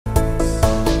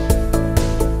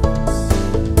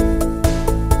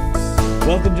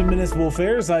Municipal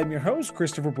Affairs. I'm your host,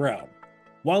 Christopher Brown.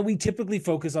 While we typically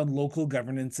focus on local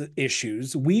governance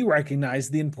issues, we recognize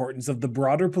the importance of the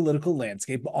broader political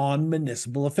landscape on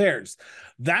municipal affairs.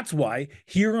 That's why,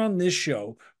 here on this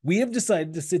show, we have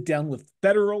decided to sit down with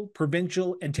federal,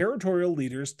 provincial, and territorial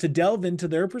leaders to delve into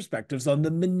their perspectives on the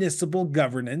municipal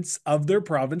governance of their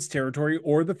province, territory,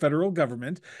 or the federal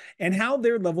government, and how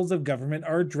their levels of government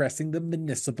are addressing the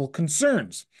municipal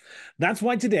concerns. That's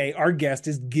why today our guest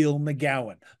is Gil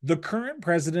McGowan, the current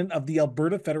president of the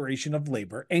Alberta Federation of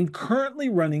Labour and currently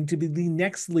running to be the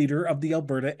next leader of the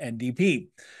Alberta NDP.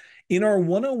 In our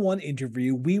one-on-one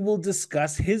interview, we will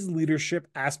discuss his leadership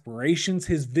aspirations,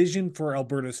 his vision for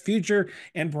Alberta's future,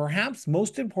 and perhaps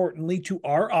most importantly to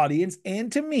our audience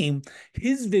and to me,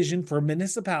 his vision for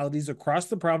municipalities across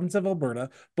the province of Alberta,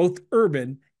 both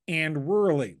urban and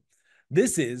rurally.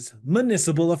 This is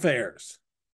Municipal Affairs.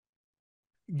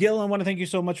 Gil, I want to thank you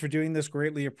so much for doing this.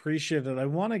 Greatly appreciate it. I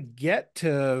want to get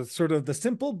to sort of the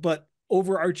simple but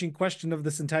overarching question of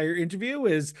this entire interview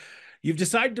is you've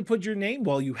decided to put your name,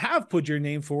 well, you have put your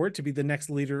name forward to be the next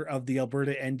leader of the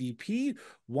Alberta NDP.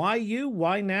 Why you?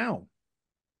 Why now?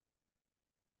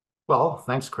 Well,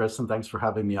 thanks, Chris, and thanks for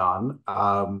having me on.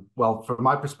 Well, from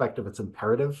my perspective, it's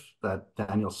imperative that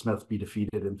Daniel Smith be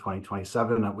defeated in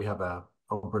 2027, and that we have a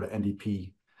Alberta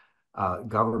NDP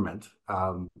government.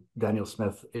 Daniel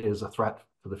Smith is a threat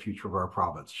for the future of our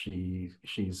province.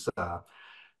 She's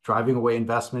driving away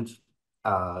investment.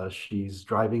 She's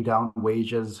driving down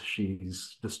wages.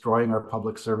 She's destroying our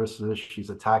public services.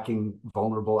 She's attacking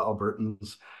vulnerable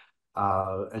Albertans,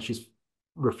 and she's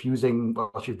refusing.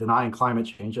 Well, she's denying climate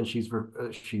change, and she's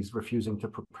refusing to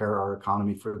prepare our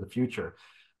economy for the future.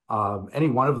 Any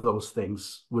one of those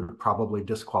things would probably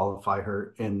disqualify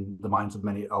her in the minds of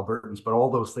many Albertans, but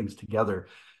all those things together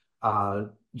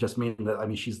just mean that, I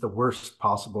mean, she's the worst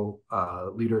possible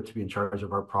leader to be in charge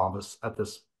of our province at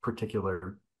this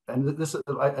particular. And this,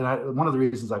 one of the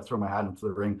reasons I've thrown my hat into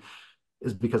the ring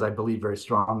is because I believe very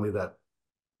strongly that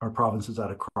our province is at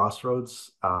a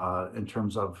crossroads in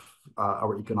terms of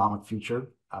our economic future.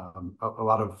 A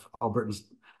lot of Albertans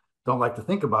don't like to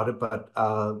think about it, but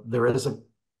there is a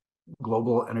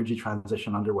global energy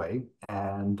transition underway,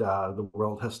 and the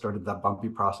world has started that bumpy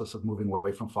process of moving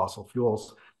away from fossil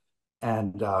fuels.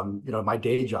 And my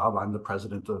day job, I'm the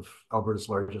president of Alberta's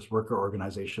largest worker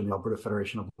organization, the Alberta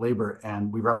Federation of Labour,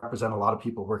 and we represent a lot of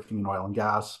people working in oil and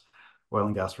gas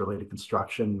related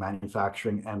construction,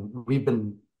 manufacturing, and we've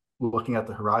been looking at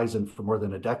the horizon for more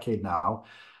than a decade now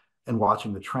and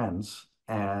watching the trends.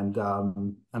 And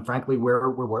frankly, we're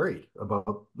worried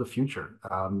about the future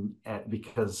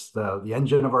because the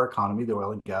engine of our economy, the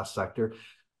oil and gas sector,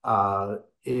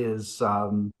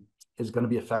 is going to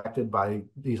be affected by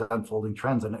these unfolding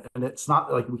trends. And it's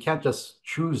not like we can't just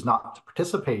choose not to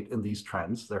participate in these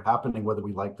trends. They're happening whether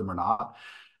we like them or not.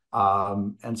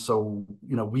 And so,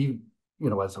 we,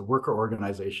 as a worker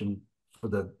organization for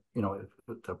the,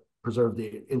 to preserve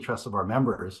the interests of our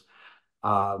members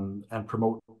and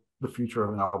promote the future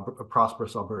of a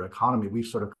prosperous Alberta economy, we've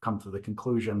sort of come to the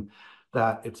conclusion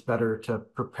that it's better to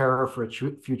prepare for a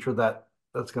future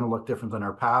that's going to look different than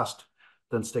our past,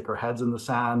 than stick our heads in the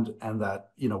sand. And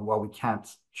that, while we can't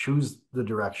choose the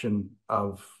direction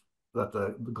that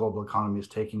the global economy is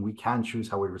taking, we can choose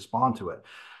how we respond to it.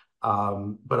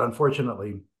 But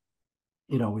unfortunately,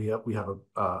 we have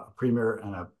a premier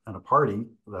and a party,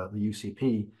 the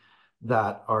UCP,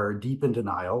 that are deep in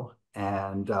denial,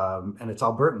 and it's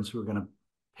Albertans who are going to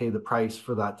pay the price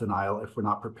for that denial if we're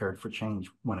not prepared for change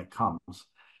when it comes.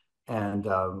 And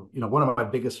one of my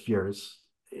biggest fears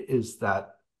is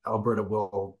that Alberta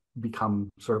will become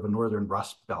sort of a northern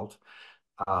rust belt.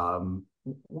 As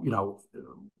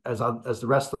the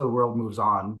rest of the world moves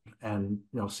on and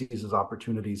seizes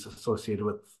opportunities associated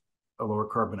with a lower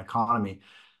carbon economy,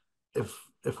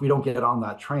 if we don't get on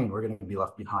that train, we're going to be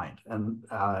left behind. And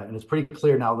it's pretty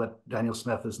clear now that Daniel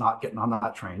Smith is not getting on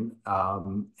that train.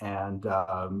 And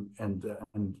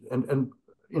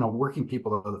working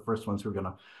people are the first ones who are going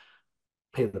to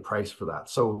pay the price for that.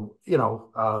 So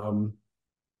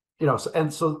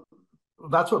so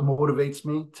that's what motivates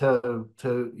me to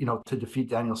defeat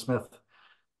Daniel Smith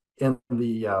in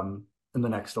the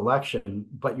next election.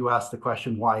 But you asked the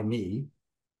question, why me?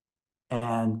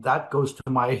 And that goes to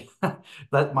my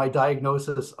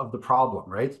diagnosis of the problem,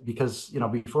 right? Because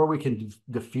before we can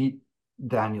defeat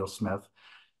Daniel Smith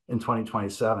in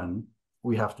 2027,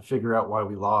 we have to figure out why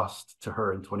we lost to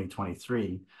her in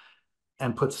 2023.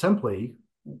 And put simply,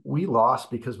 we lost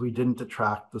because we didn't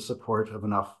attract the support of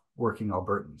enough working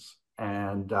Albertans.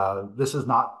 And this is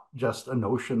not just a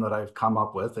notion that I've come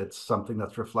up with. It's something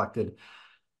that's reflected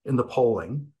in the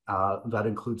polling. That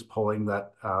includes polling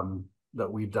that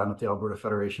we've done at the Alberta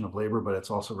Federation of Labour, but it's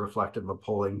also reflective of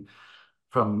polling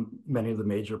from many of the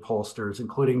major pollsters,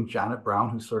 including Janet Brown,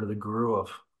 who's sort of the guru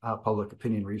of public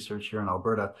opinion research here in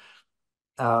Alberta.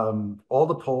 All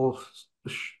the polls,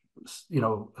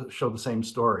 show the same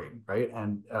story, right?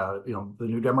 And the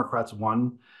New Democrats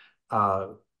won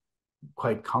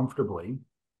quite comfortably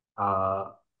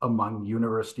among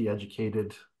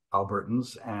university-educated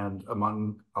Albertans and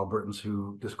among Albertans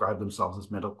who describe themselves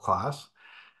as middle class,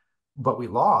 but we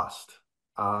lost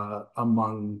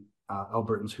among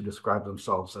Albertans who describe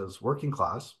themselves as working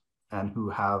class and who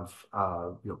have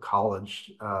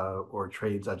college or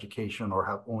trades education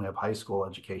or only have high school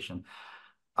education.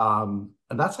 And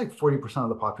that's like 40% of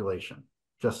the population,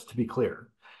 just to be clear.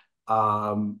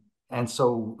 And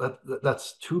so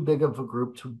that's too big of a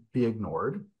group to be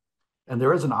ignored. And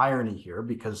there is an irony here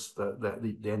because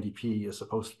the NDP is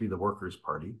supposed to be the Workers'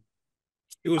 Party.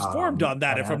 It was formed on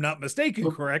that, if I'm not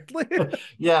mistaken correctly.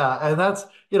 Yeah, and that's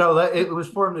that it was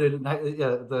formed in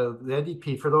the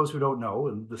NDP. For those who don't know,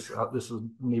 and this is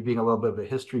me being a little bit of a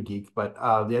history geek, but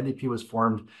the NDP was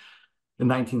formed in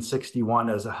 1961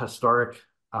 as a historic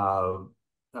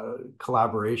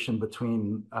collaboration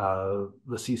between the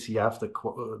CCF,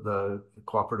 the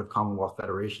Cooperative Commonwealth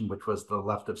Federation, which was the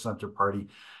left of center party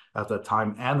at that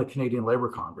time, and the Canadian Labour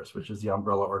Congress, which is the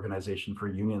umbrella organization for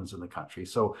unions in the country.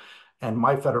 So, and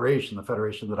my federation, the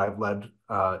federation that I've led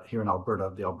here in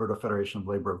Alberta, the Alberta Federation of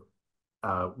Labour,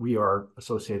 we are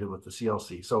associated with the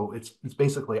CLC. So it's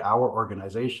basically our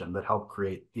organization that helped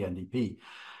create the NDP.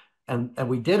 And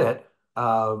we did it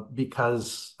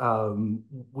because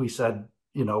we said,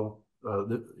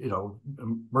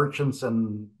 merchants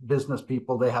and business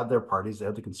people, they had their parties. They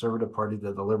had the Conservative Party, they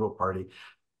had the Liberal Party.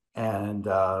 And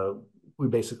we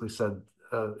basically said,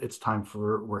 it's time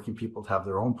for working people to have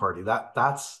their own party. That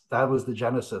was the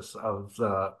genesis of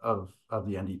the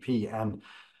NDP. And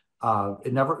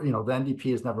it never, the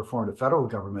NDP has never formed a federal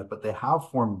government, but they have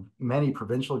formed many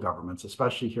provincial governments,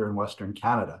 especially here in Western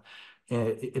Canada.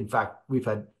 In fact, we've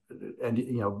had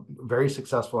very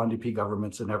successful NDP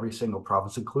governments in every single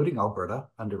province, including Alberta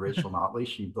under Rachel Notley.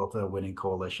 She built a winning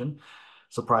coalition,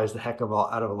 surprised the heck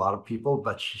out of a lot of people,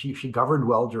 but she governed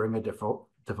well during a difficult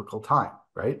time,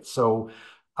 right? So,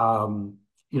 the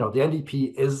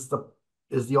NDP is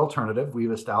the alternative.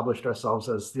 We've established ourselves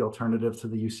as the alternative to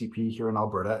the UCP here in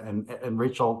Alberta, and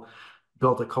Rachel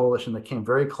built a coalition that came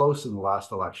very close in the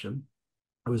last election.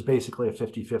 It was basically a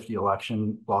 50-50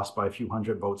 election, lost by a few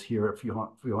hundred votes here, a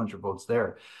few hundred votes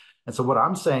there. And so what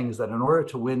I'm saying is that in order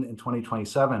to win in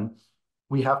 2027,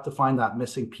 we have to find that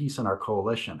missing piece in our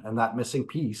coalition. And that missing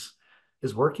piece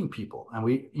is working people. And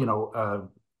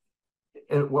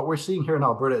what we're seeing here in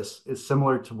Alberta is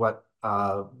similar to what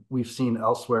we've seen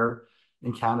elsewhere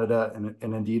in Canada and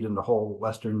indeed in the whole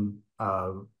Western,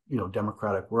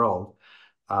 democratic world.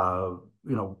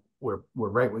 Where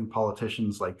right-wing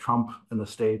politicians like Trump in the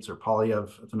States or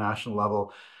Poilievre at the national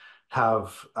level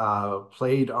have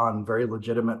played on very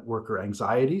legitimate worker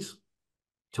anxieties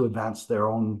to advance their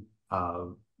own,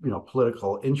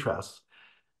 political interests.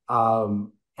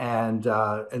 And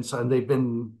they've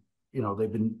been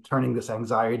turning this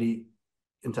anxiety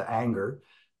into anger,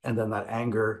 and then that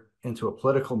anger into a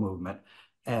political movement.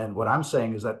 And what I'm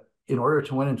saying is that in order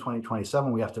to win in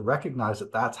 2027, we have to recognize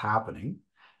that that's happening.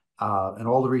 And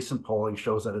all the recent polling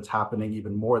shows that it's happening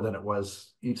even more than it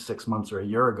was 6 months or a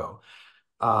year ago.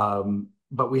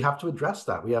 But we have to address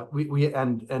that.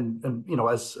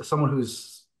 As someone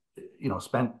who's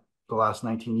spent the last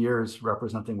 19 years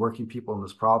representing working people in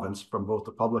this province from both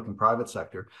the public and private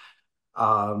sector,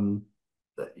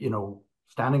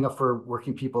 standing up for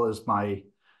working people is my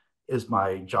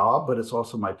job, but it's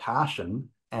also my passion.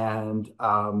 And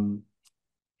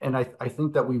I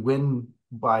think that we win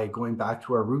by going back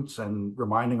to our roots and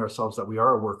reminding ourselves that we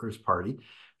are a workers' party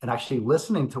and actually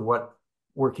listening to what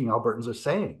working Albertans are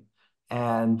saying.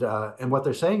 And what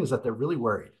they're saying is that they're really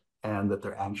worried and that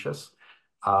they're anxious.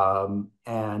 And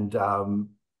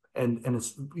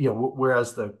it's,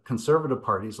 whereas the Conservative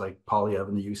parties like Poilievre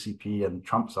and the UCP and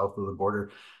Trump south of the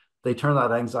border, they turn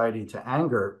that anxiety into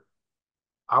anger.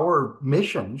 Our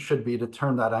mission should be to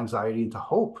turn that anxiety into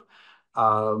hope.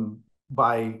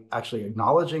 By actually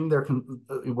acknowledging their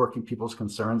working people's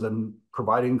concerns and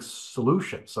providing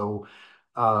solutions. So,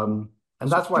 and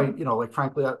that's why,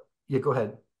 frankly, go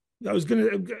ahead.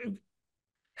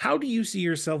 How do you see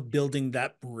yourself building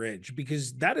that bridge?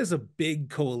 Because that is a big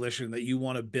coalition that you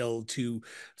want to build to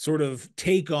sort of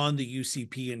take on the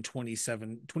UCP in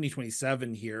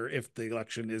 2027 here, if the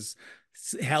election is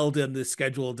held in the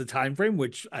scheduled time frame,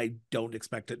 which I don't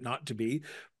expect it not to be.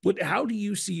 But how do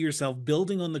you see yourself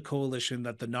building on the coalition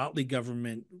that the Notley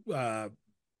government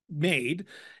made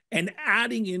and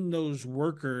adding in those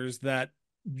workers that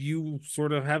you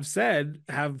sort of have said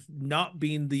have not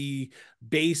been the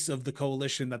base of the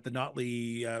coalition that the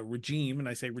Notley regime, and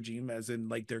I say regime as in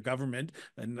like their government,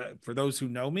 and for those who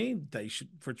know me, they should,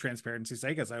 for transparency's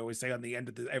sake, as I always say on the end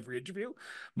of every interview,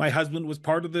 my husband was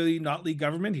part of the Notley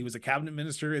government. He was a cabinet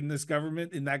minister in this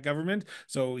government, in that government,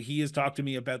 so he has talked to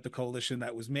me about the coalition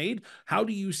that was made. How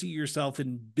do you see yourself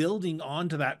in building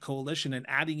onto that coalition and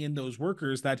adding in those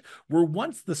workers that were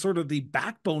once the sort of the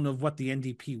backbone of what the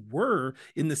NDP were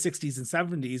in the 60s and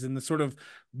 70s, and the sort of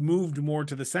moved more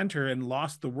to the center and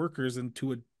lost the workers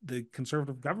into the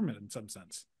conservative government in some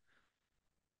sense?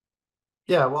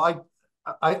 Yeah, well,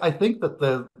 I think that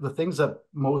the things that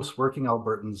most working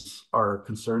Albertans are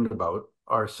concerned about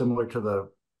are similar to the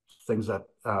things that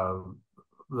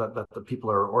that the people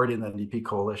who are already in the NDP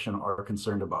coalition are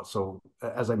concerned about. So,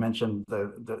 as I mentioned,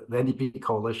 the NDP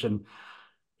coalition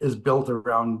is built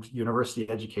around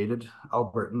university-educated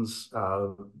Albertans,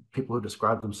 people who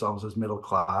describe themselves as middle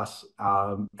class,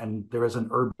 and there is an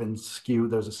urban skew.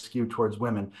 There's a skew towards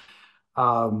women,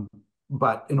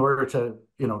 but in order to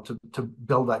to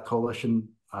build that coalition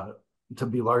to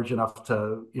be large enough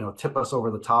to tip us over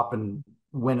the top and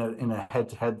win it in a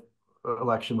head-to-head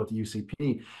election with the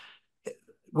UCP.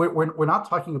 We're not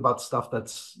talking about stuff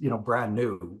that's brand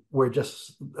new. We're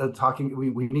just talking.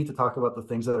 We need to talk about the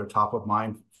things that are top of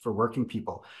mind for working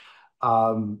people,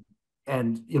 and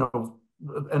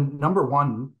and number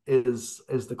one is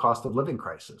the cost of living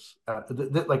crisis.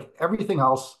 Like everything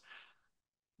else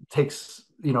takes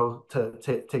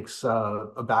takes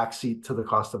a backseat to the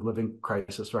cost of living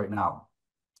crisis right now,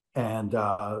 and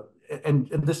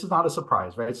this is not a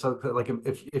surprise, right? So like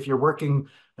if you're working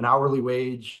an hourly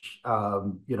wage,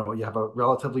 you have a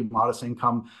relatively modest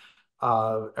income,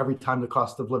 every time the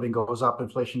cost of living goes up,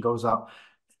 inflation goes up,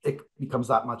 it becomes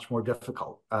that much more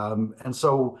difficult. And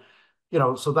so,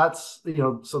 so that's,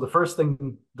 so the first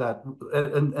thing that,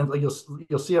 and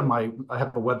you'll see on I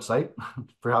have a website,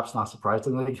 perhaps not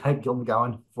surprisingly, Gil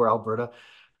McGowan for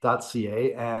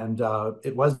Alberta.ca. And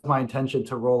it was my intention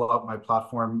to roll out my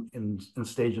platform in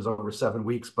stages over 7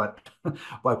 weeks, but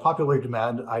by popular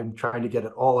demand, I'm trying to get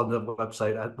it all on the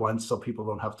website at once so people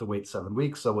don't have to wait 7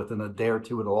 weeks. So within a day or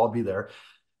two, it'll all be there.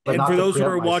 But and for those who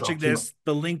are watching this,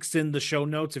 the link's in the show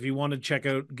notes. If you want to check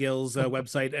out Gil's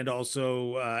website and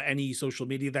also any social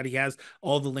media that he has,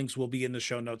 all the links will be in the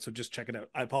show notes. So just check it out.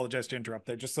 I apologize to interrupt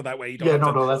there, just so that way you don't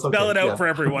have to spell it out for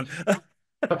everyone.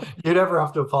 You never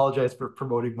have to apologize for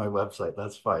promoting my website.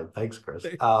 That's fine. Thanks, Chris.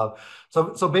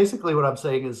 So basically, what I'm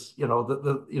saying is,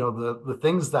 the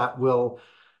things that will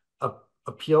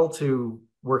appeal to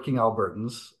working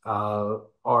Albertans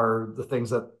are the things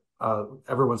that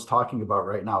everyone's talking about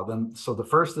right now. So the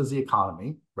first is the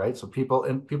economy, right? So people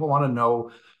want to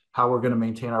know how we're going to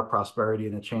maintain our prosperity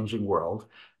in a changing world.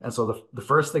 And so the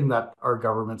first thing that our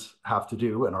governments have to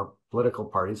do, and our political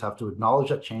parties have to acknowledge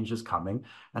that change is coming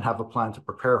and have a plan to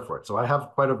prepare for it. So I have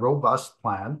quite a robust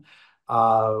plan,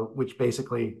 which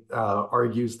basically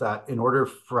argues that in order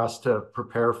for us to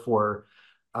prepare for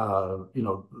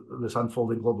this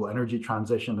unfolding global energy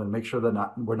transition and make sure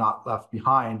that we're not left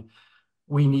behind,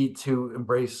 we need to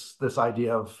embrace this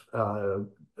idea of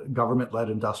government-led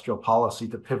industrial policy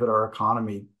to pivot our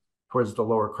economy towards the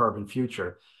lower carbon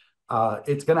future.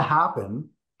 It's going to happen,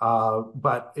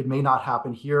 but it may not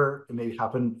happen here. It may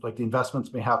happen, like the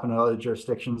investments may happen in other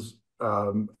jurisdictions,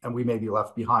 and we may be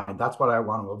left behind. That's what I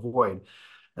want to avoid.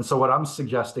 And so what I'm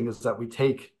suggesting is that we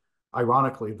take,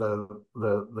 ironically,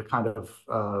 the kind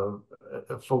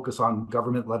of focus on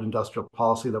government-led industrial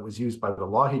policy that was used by the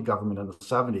Lougheed government in the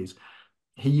 70s.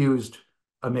 He used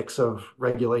a mix of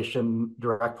regulation,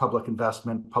 direct public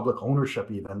investment, public ownership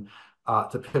even,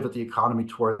 to pivot the economy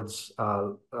towards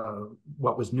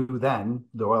what was new then,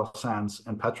 the oil sands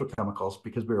and petrochemicals,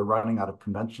 because we were running out of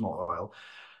conventional oil.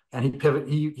 And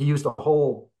he used a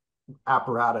whole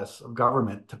apparatus of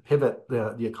government to pivot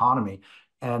the economy,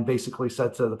 and basically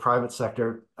said to the private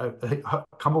sector,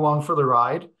 come along for the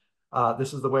ride.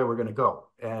 This is the way we're going to go.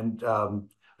 And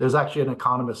there's actually an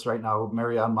economist right now,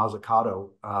 Marianne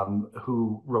Mazzucato,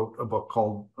 who wrote a book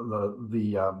called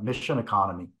the Mission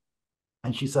Economy.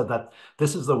 And she said that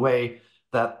this is the way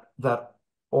that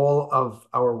all of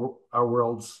our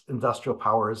world's industrial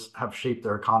powers have shaped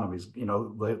their economies.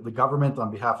 The government,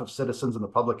 on behalf of citizens and the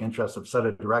public interest, have set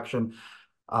a direction,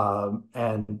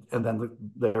 and then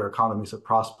their economies have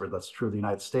prospered. That's true of the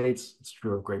United States. It's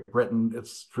true of Great Britain.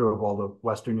 It's true of all the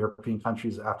Western European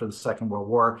countries after the Second World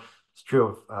War. It's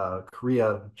true of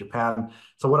Korea, Japan.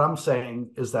 So what I'm saying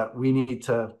is that we need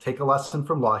to take a lesson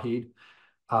from Lougheed,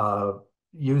 uh,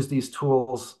 use these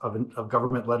tools of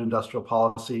government-led industrial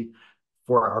policy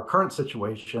for our current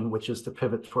situation, which is to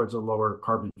pivot towards a lower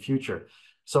carbon future.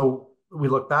 So we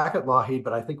look back at Lougheed,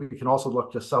 but I think we can also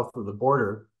look just south of the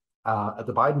border at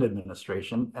the Biden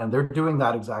administration, and they're doing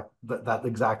that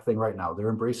exact thing right now. They're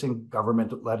embracing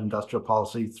government-led industrial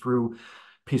policy through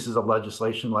pieces of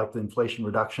legislation like the Inflation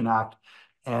Reduction Act,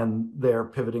 and they're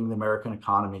pivoting the American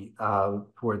economy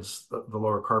towards the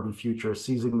lower carbon future,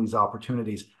 seizing these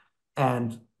opportunities.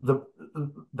 And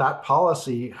that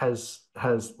policy has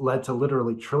led to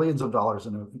literally trillions of dollars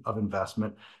of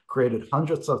investment, created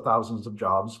hundreds of thousands of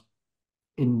jobs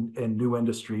in new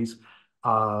industries,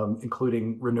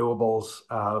 including renewables,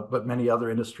 but many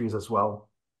other industries as well.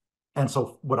 And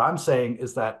so what I'm saying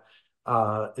is that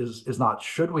is not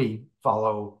should we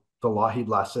follow the Lougheed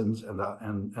lessons and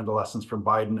the lessons from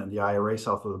Biden and the IRA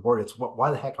south of the border. It's why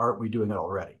the heck aren't we doing it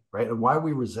already, right? And why are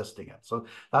we resisting it? So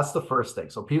that's the first thing.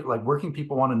 So people, like working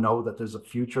people, want to know that there's a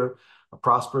future, a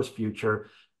prosperous future,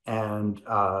 and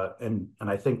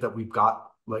I think that we've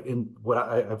got, like, in what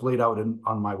I've laid out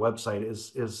on my website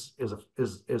is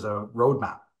a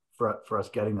roadmap for us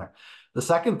getting there. The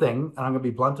second thing, and I'm going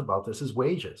to be blunt about this, is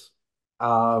wages.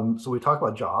 So we talk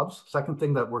about jobs. Second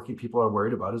thing that working people are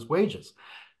worried about is wages.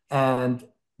 And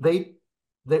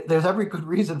there's every good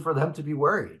reason for them to be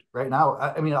worried right now.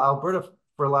 I mean, Alberta,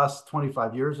 for the last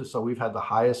 25 years or so, we've had the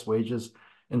highest wages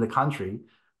in the country.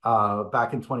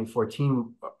 Back in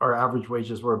 2014, our average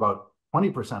wages were about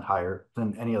 20% higher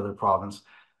than any other province.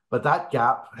 But that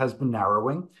gap has been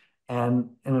narrowing.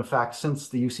 And in fact, since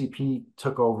the UCP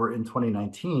took over in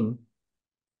 2019,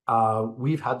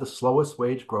 we've had the slowest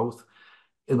wage growth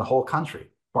in the whole country,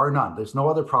 bar none. There's no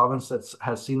other province that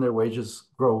has seen their wages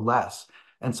grow less.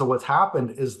 And so what's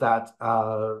happened is that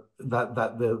that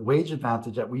the wage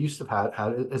advantage that we used to have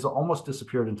had has almost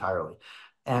disappeared entirely.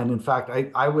 And in fact, I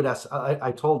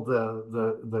told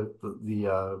the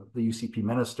UCP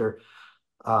minister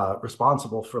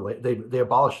responsible for they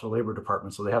abolished the labor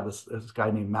department. So they have this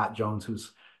guy named Matt Jones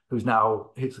who's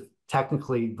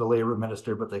technically the labor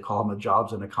minister, but they call him a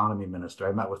jobs and economy minister.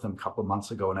 I met with him a couple of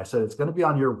months ago, and I said, it's going to be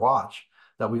on your watch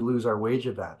that we lose our wage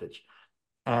advantage.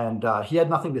 And he had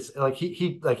nothing to say.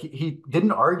 He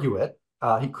didn't argue it.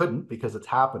 He couldn't, because it's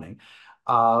happening.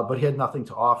 But he had nothing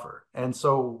to offer. And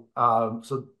so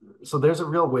there's a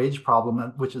real wage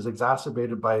problem, which is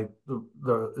exacerbated by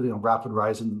the rapid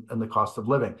rise in the cost of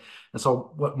living. And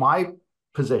so what my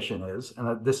position is,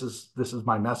 and this is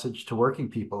my message to working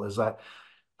people, is that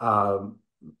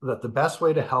that the best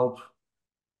way to help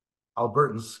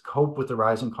Albertans cope with the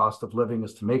rising cost of living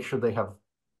is to make sure they have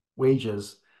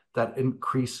wages that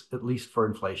increase at least for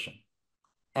inflation.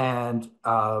 And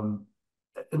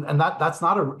that's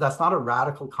not a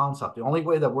radical concept. The only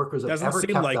way that workers have ever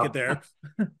kept up, it there.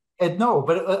 And no,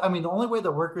 but I mean, the only way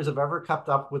that workers have ever kept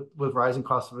up with rising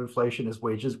costs of inflation is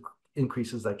wages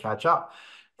increases that catch up.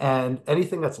 And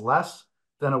anything that's less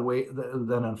than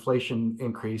an inflation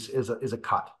increase is a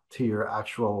cut to your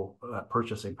actual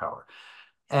purchasing power.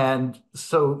 And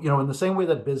so, in the same way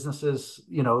that businesses,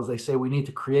 they say we need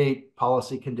to create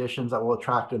policy conditions that will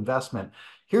attract investment.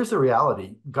 Here's the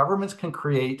reality. Governments can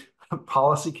create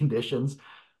policy conditions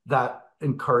that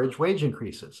encourage wage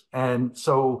increases. And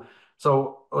so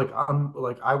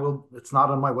I will, it's not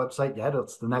on my website yet.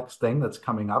 It's the next thing that's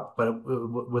coming up, but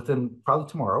within probably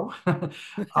tomorrow,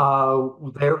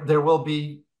 there will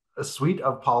be a suite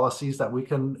of policies that we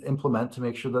can implement to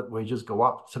make sure that wages go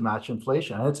up to match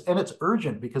inflation. And it's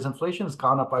urgent, because inflation has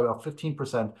gone up by about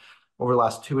 15% over the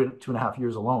last two and a half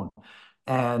years alone.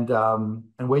 And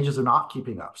wages are not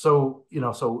keeping up. So,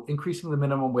 so increasing the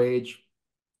minimum wage,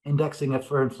 indexing it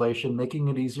for inflation, making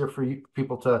it easier for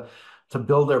people to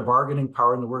build their bargaining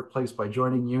power in the workplace by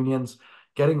joining unions,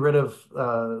 getting rid of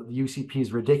the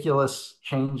UCP's ridiculous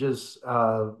changes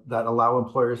that allow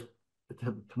employers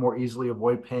to more easily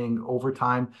avoid paying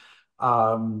overtime.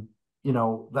 We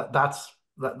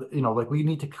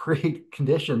need to create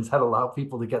conditions that allow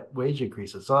people to get wage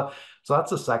increases. So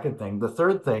that's the second thing. The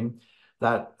third thing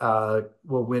that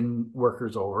will win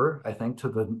workers over, I think, to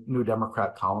the New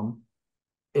Democrat column,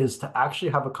 is to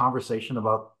actually have a conversation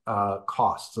about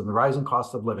costs and the rising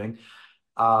cost of living.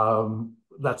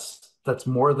 That's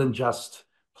more than just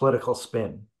political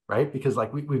spin, right? Because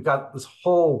we've got this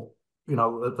whole,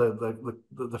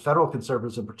 the federal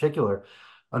Conservatives in particular,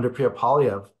 under Pierre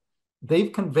Poilievre,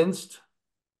 they've convinced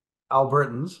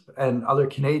Albertans and other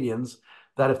Canadians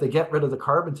that if they get rid of the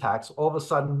carbon tax, all of a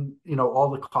sudden, all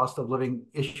the cost of living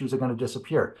issues are going to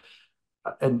disappear.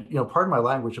 And, pardon my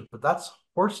language, but that's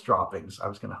horse droppings. I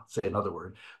was going to say another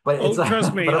word, but Oh, it's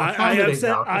trust me, but I'm I finding have it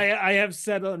said now. I have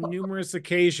said on numerous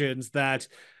occasions that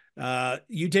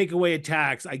you take away a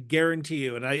tax, I guarantee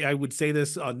you, and I would say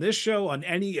this on this show, on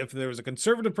any, if there was a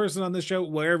conservative person on this show,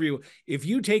 wherever you, if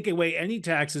you take away any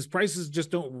taxes, prices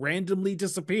just don't randomly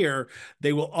disappear.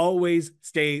 They will always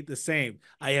stay the same.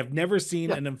 I have never seen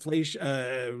Yeah. an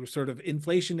inflation, sort of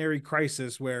inflationary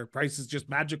crisis where prices just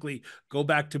magically go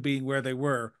back to being where they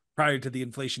were prior to the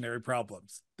inflationary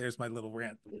problems. There's my little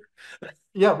rant.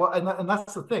 Yeah, well, and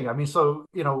that's the thing. I mean, so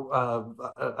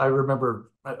I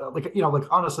remember, like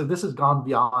honestly, this has gone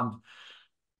beyond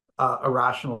a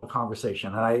rational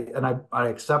conversation, and I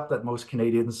accept that most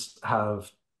Canadians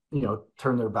have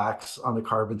turned their backs on the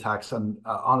carbon tax, and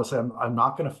honestly, I'm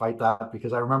not going to fight that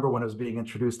because I remember when it was being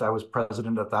introduced, I was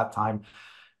president at that time,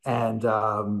 and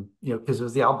because it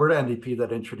was the Alberta NDP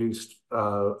that introduced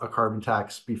a carbon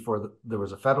tax before there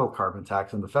was a federal carbon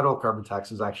tax, and the federal carbon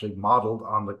tax is actually modeled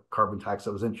on the carbon tax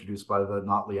that was introduced by the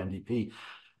Notley NDP.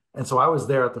 And so I was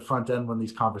there at the front end when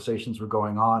these conversations were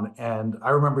going on, and I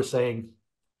remember saying,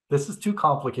 "This is too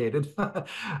complicated,"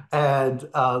 and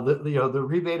the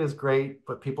rebate is great,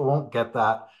 but people won't get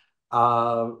that.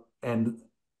 And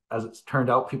as it's turned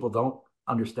out, people don't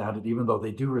understand it, even though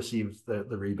they do receive the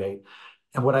rebate.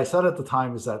 And what I said at the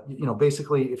time is that,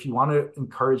 basically, if you want to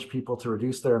encourage people to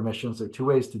reduce their emissions, there are two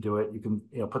ways to do it. You can,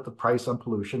 put the price on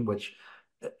pollution, which,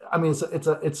 I mean, it's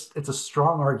a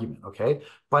strong argument, okay?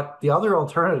 But the other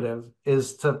alternative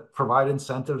is to provide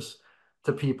incentives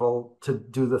to people to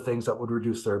do the things that would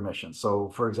reduce their emissions. So,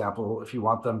 for example, if you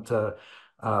want them to,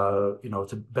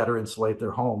 to better insulate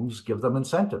their homes, give them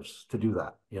incentives to do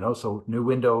that. So new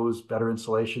windows, better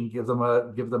insulation, give them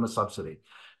a subsidy.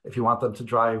 If you want them to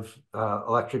drive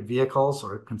electric vehicles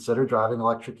or consider driving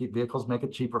electric vehicles, make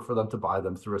it cheaper for them to buy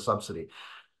them through a subsidy.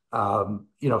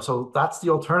 So that's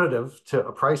the alternative to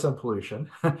a price on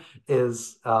pollution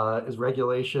is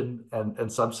regulation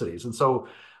and subsidies. And so,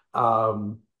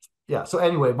 yeah. So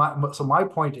anyway, my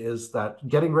point is that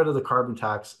getting rid of the carbon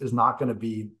tax is not going to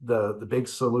be the big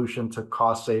solution to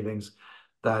cost savings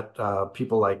that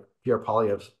people like Pierre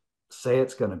Poilievre say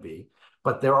it's going to be.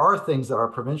 But there are things that our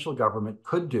provincial government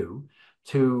could do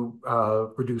to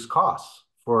reduce costs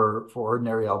for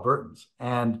ordinary Albertans,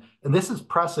 and this is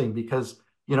pressing because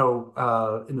in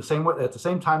the same way, at the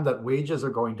same time that wages are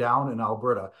going down in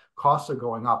Alberta, costs are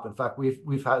going up. In fact,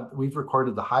 we've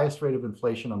recorded the highest rate of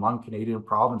inflation among Canadian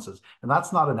provinces, and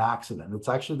that's not an accident. It's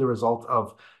actually the result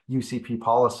of UCP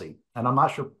policy, and I'm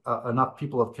not sure enough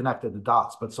people have connected the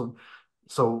dots. But so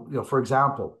for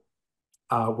example.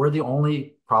 We're the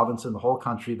only province in the whole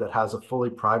country that has a fully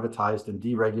privatized and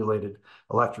deregulated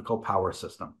electrical power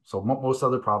system. So most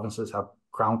other provinces have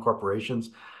crown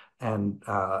corporations and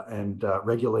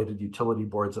regulated utility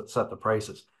boards that set the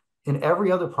prices. In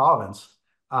every other province,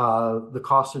 the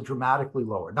costs are dramatically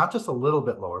lower, not just a little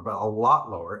bit lower, but a lot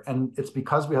lower. And it's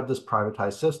because we have this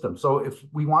privatized system. So if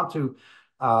we want to,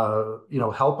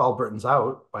 help Albertans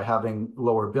out by having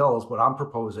lower bills, what I'm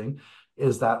proposing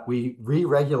is that we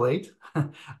re-regulate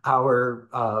our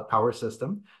power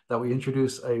system, that we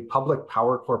introduce a public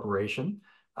power corporation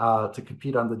to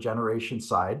compete on the generation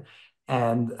side,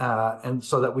 and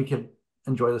so that we can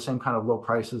enjoy the same kind of low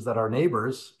prices that our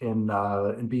neighbors in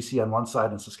BC on one side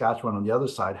and Saskatchewan on the other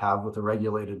side have with a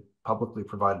regulated publicly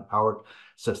provided power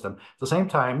system. At the same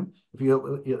time, if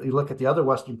you look at the other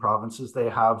Western provinces, they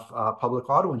have public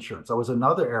auto insurance. That was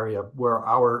another area where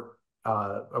our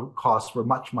costs were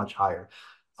much, much higher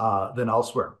than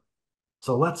elsewhere.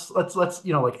 So let's like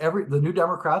the New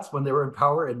Democrats, when they were in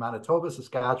power in Manitoba,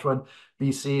 Saskatchewan,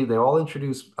 BC, they all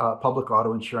introduced public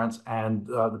auto insurance, and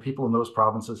the people in those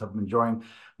provinces have been enjoying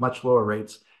much lower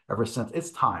rates ever since.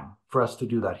 It's time for us to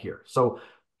do that here. So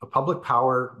a public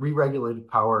power, re-regulated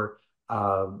power,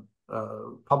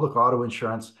 public auto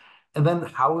insurance, and then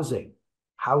housing.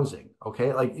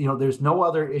 Okay, like there's no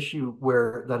other issue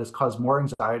that has caused more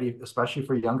anxiety, especially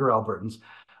for younger Albertans.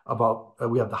 About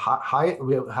we have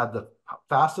the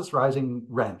fastest rising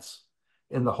rents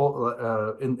in the whole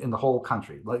in the whole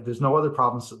country. Like there's no other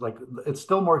province. Like it's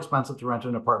still more expensive to rent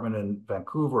an apartment in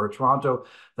Vancouver or Toronto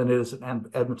than it is in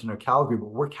Edmonton or Calgary, but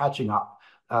we're catching up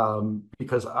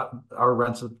because our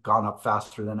rents have gone up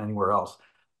faster than anywhere else.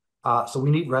 So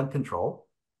we need rent control.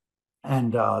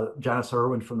 And Janice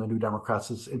Irwin from the New Democrats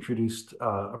has introduced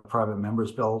a private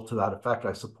member's bill to that effect.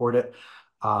 I support it.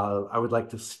 I would like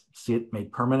to see it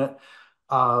made permanent.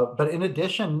 But in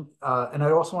addition, and I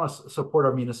also want to support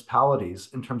our municipalities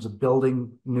in terms of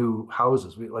building new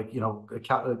houses. We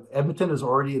Edmonton is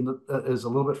already is a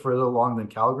little bit further along than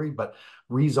Calgary, but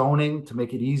rezoning to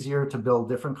make it easier to build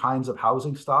different kinds of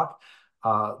housing stock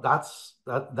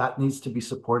that needs to be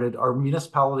supported. Our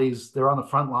municipalities, they're on the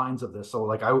front lines of this. So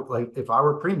like if I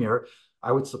were premier,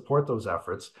 I would support those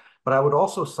efforts, but I would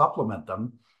also supplement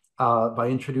them by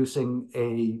introducing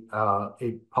a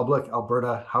public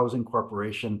Alberta housing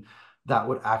corporation that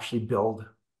would actually build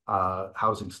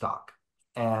housing stock.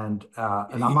 And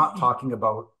I'm not talking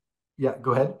about, yeah,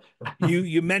 go ahead.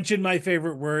 You mentioned my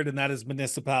favorite word, and that is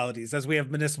municipalities. As we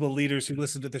have municipal leaders who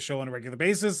listen to the show on a regular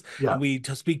basis, Yeah. and we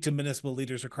speak to municipal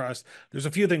leaders across, there's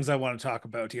a few things I want to talk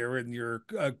about here in your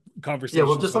conversation. Yeah,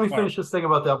 well, just let me finish this thing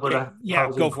about the Alberta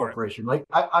Housing go for it. Corporation. Like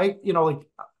I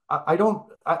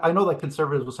don't, I know that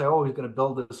conservatives will say, oh, he's going to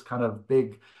build this kind of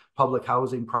big public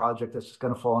housing project that's just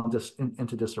going to fall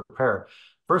into disrepair.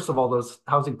 First of all, those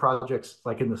housing projects,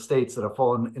 like in the States that have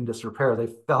fallen in disrepair, they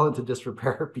fell into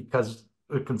disrepair because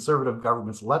the conservative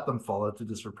governments let them fall into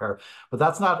disrepair. But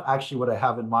that's not actually what I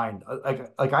have in mind.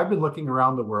 Like I've been looking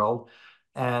around the world,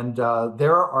 and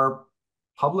there are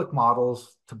public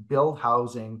models to build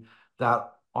housing that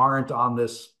aren't on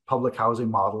this public housing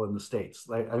model in the States.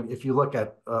 Like if you look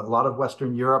at a lot of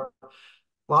Western Europe,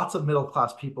 lots of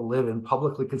middle-class people live in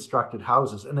publicly constructed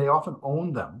houses, and they often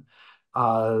own them.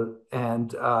 And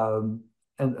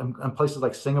places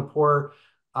like Singapore,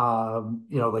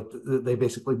 like they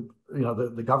basically,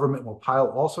 the government will pile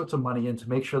all sorts of money in to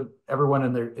make sure everyone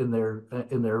in their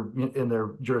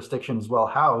jurisdiction is well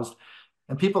housed,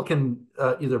 and people can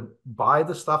either buy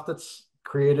the stuff that's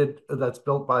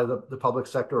built by the public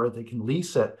sector, or they can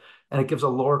lease it, and it gives a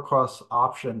lower cost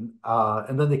option,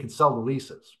 and then they can sell the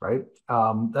leases, right?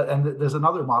 And there's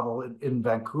another model in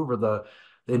Vancouver.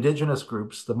 The Indigenous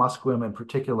groups, the Musqueam in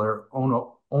particular, own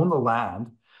the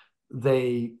land.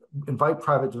 They invite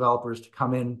private developers to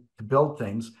come in to build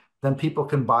things. Then people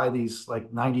can buy these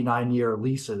like 99-year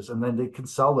leases, and then they can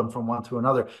sell them from one to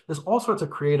another. There's all sorts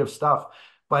of creative stuff,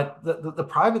 but the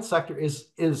private sector is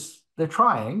they're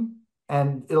trying,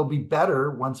 and it'll be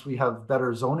better once we have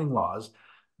better zoning laws.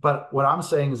 But what I'm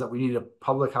saying is that we need a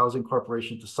public housing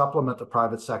corporation to supplement the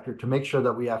private sector to make sure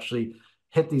that we actually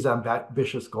hit these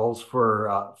ambitious goals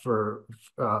to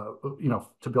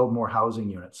build more housing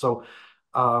units. So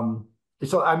and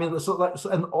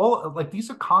all, like, these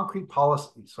are concrete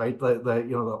policies, right?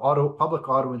 The public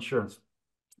auto insurance,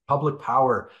 public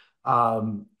power,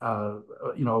 public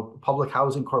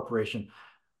housing corporation.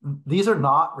 These are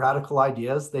not radical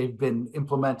ideas. They've been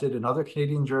implemented in other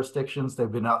Canadian jurisdictions. They've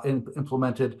been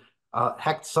implemented.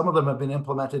 Heck, some of them have been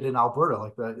implemented in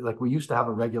Alberta. Like we used to have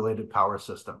a regulated power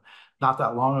system not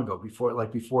that long ago,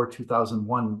 before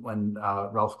 2001, when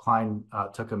Ralph Klein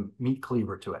took a meat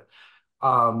cleaver to it.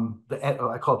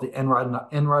 I call it the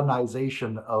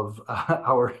Enronization of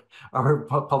our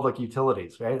public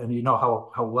utilities, right? And you know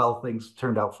how well things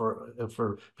turned out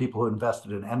for people who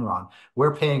invested in Enron.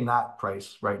 We're paying that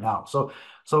price right now. So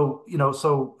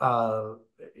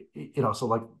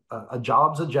like a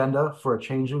jobs agenda for a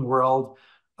changing world,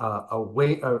 a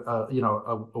wage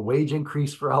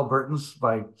increase for Albertans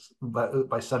by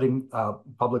setting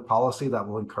public policy that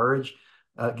will encourage.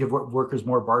 Give workers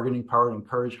more bargaining power and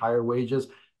encourage higher wages,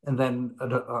 and then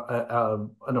an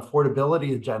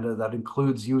affordability agenda that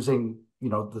includes using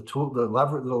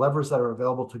the levers that are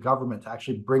available to government to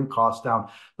actually bring costs down.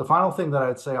 The final thing that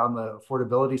I'd say on the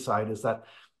affordability side is that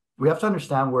we have to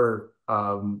understand where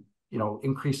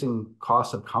increasing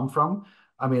costs have come from.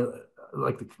 I mean,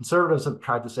 like the conservatives have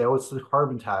tried to say, oh, it's the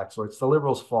carbon tax or it's the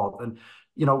liberals' fault, and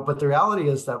but the reality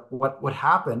is that what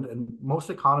happened, and most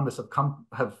economists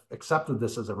have accepted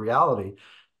this as a reality,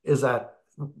 is that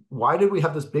why did we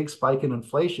have this big spike in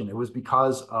inflation? It was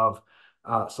because of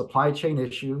supply chain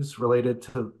issues related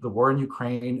to the war in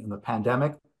Ukraine and the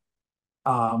pandemic,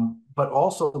 but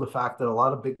also the fact that a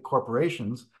lot of big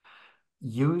corporations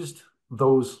used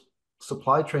those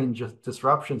supply chain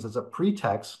disruptions as a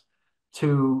pretext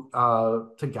to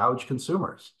gouge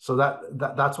consumers. So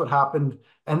that's what happened,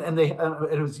 and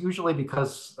it was usually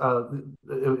because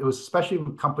it was especially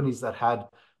with companies that had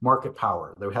market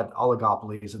power. They had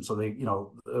oligopolies, and so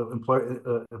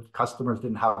customers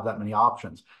didn't have that many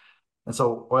options. And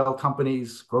so oil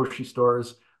companies, grocery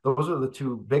stores, those are the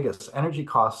two biggest. Energy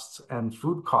costs and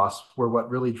food costs were what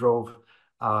really drove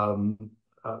a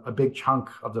big chunk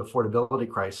of the affordability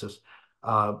crisis.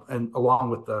 And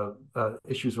along with the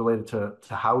issues related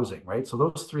to housing, right? So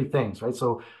those three things, right?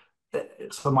 So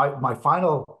my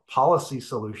final policy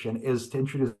solution is to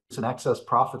introduce an excess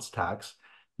profits tax,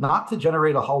 not to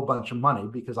generate a whole bunch of money,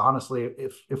 because honestly,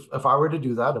 if I were to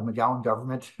do that, a McGowan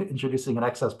government introducing an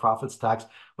excess profits tax,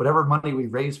 whatever money we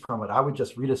raise from it, I would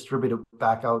just redistribute it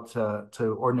back out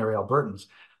to ordinary Albertans.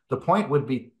 The point would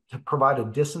be to provide a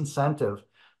disincentive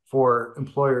for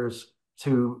employers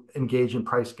to engage in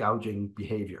price gouging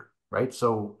behavior, right?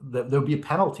 So there'll be a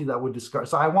penalty that would discourage.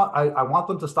 So I want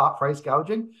them to stop price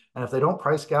gouging, and if they don't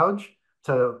price gouge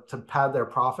to pad their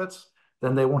profits,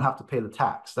 then they won't have to pay the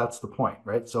tax. That's the point,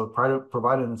 right? So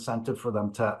provide an incentive for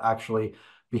them to actually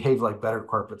behave like better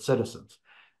corporate citizens.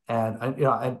 And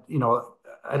I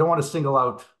don't want to single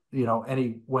out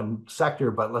any one sector,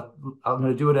 but I'm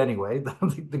going to do it anyway.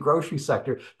 The grocery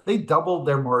sector, they doubled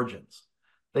their margins.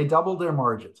 They doubled their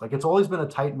margins. Like, it's always been a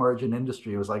tight margin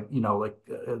industry. It was like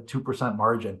a 2%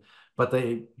 margin, but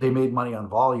they made money on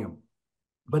volume.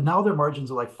 But now their margins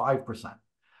are like 5%.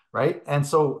 Right. And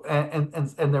so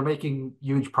and they're making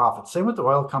huge profits. Same with the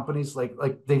oil companies. Like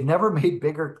they've never made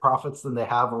bigger profits than they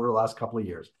have over the last couple of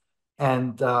years.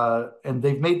 And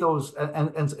they've made those,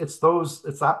 and it's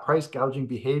that price gouging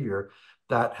behavior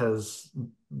that has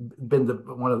been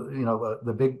one of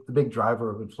the big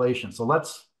driver of inflation. So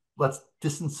let's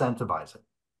disincentivize it.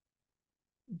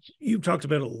 You've talked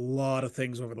about a lot of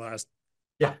things over the last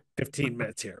 15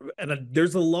 minutes here. And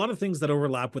there's a lot of things that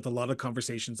overlap with a lot of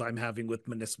conversations I'm having with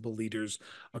municipal leaders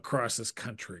across this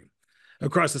country,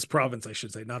 across this province, I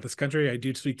should say, not this country. I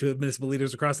do speak to municipal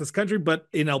leaders across this country, but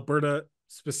in Alberta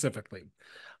specifically.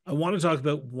 I want to talk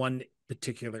about one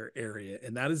particular area,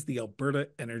 and that is the Alberta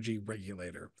Energy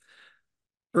Regulator.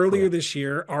 Earlier this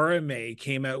year, RMA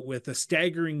came out with a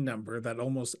staggering number that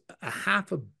almost a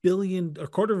quarter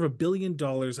of a billion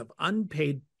dollars of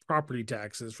unpaid property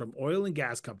taxes from oil and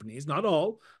gas companies, not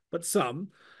all, but some,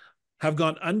 have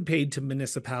gone unpaid to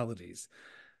municipalities.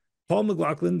 Paul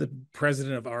McLaughlin, the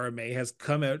president of RMA, has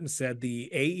come out and said the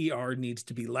AER needs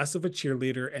to be less of a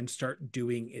cheerleader and start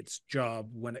doing its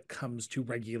job when it comes to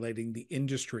regulating the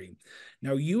industry.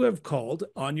 Now, you have called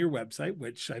on your website,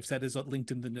 which I've said is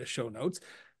linked in the show notes,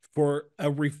 for a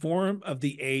reform of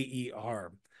the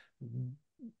AER.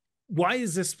 Why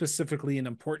is this specifically an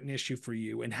important issue for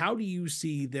you? And how do you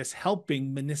see this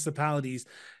helping municipalities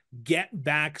get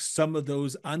back some of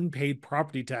those unpaid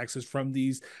property taxes from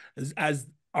these, as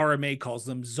RMA calls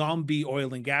them, zombie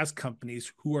oil and gas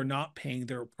companies who are not paying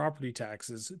their property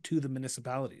taxes to the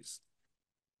municipalities?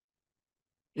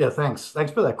 Yeah, thanks.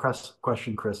 Thanks for that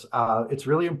question, Chris. It's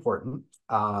really important.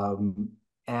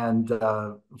 And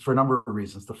for a number of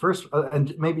reasons. The first,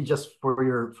 and maybe just for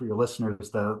your listeners,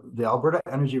 the Alberta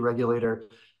Energy Regulator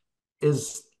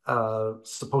is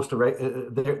supposed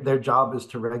to their job is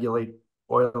to regulate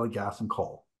oil and gas and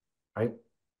coal, right?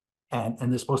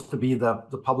 And they're supposed to be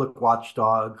the public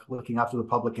watchdog, looking after the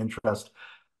public interest.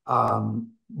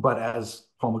 But as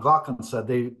Paul McLaughlin said,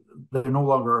 they're no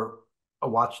longer a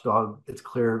watchdog. It's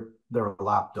clear they're a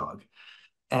lapdog,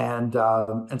 and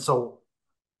so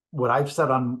what I've said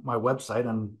on my website,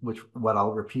 and what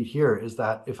I'll repeat here, is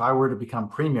that if I were to become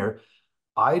premier,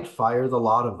 I'd fire the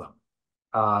lot of them.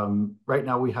 Right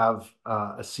now, we have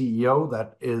a CEO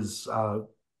that is, from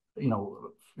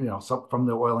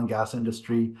the oil and gas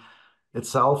industry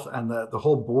itself, and the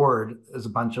whole board is a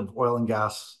bunch of oil and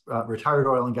gas, retired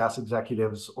oil and gas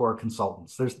executives or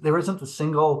consultants. There isn't a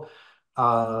single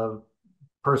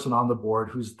person on the board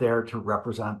who's there to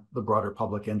represent the broader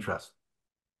public interest.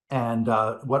 And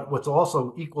what's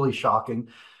also equally shocking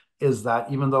is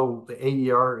that even though the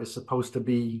AER is supposed to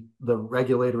be the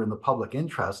regulator in the public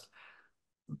interest,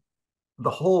 the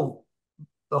whole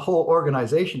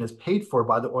organization is paid for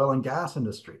by the oil and gas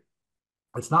industry.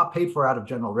 It's not paid for out of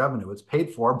general revenue. It's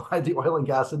paid for by the oil and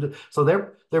gas industry. So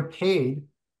they're paid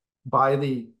by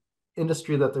the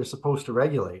industry that they're supposed to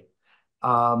regulate.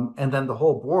 And then the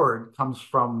whole board comes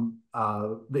from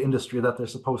the industry that they're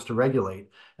supposed to regulate.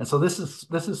 And so this is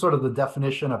sort of the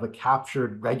definition of a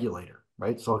captured regulator,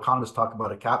 right? So economists talk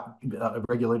about a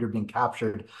regulator being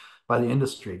captured by the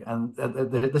industry, and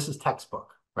this is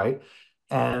textbook, right?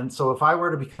 And so if I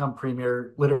were to become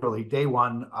premier, literally day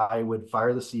one, I would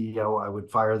fire the CEO. I would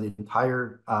fire the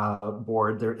entire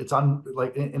board. It's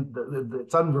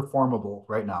unreformable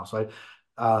right now. So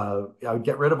I would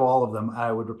get rid of all of them.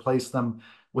 I would replace them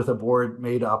with a board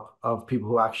made up of people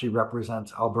who actually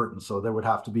represent Albertans. So there would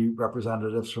have to be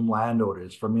representatives from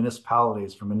landowners, from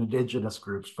municipalities, from Indigenous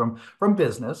groups, from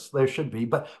business. There should be,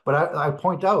 but I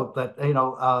point out that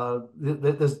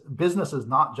this business is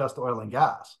not just oil and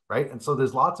gas, right? And so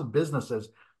there's lots of businesses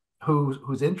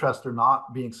whose interests are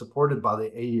not being supported by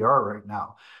the AER right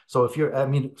now. So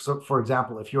so for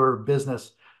example, if your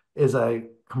business is a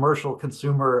commercial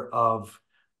consumer of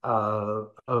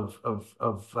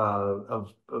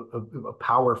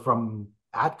power from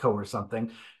ATCO or something,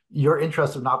 your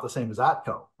interests are not the same as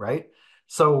ATCO, right?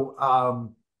 So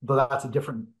though that's a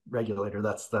different regulator.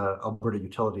 That's the Alberta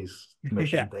Utilities Yeah.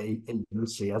 Commission, the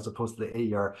AUC, as opposed to the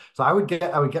AER. So I would get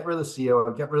rid of the CEO, I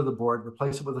would get rid of the board,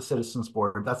 replace it with a citizens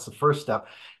board. That's the first step.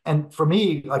 And for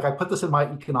me, like, I put this in my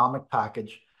economic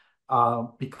package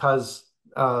because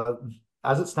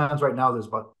as it stands right now, there's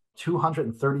about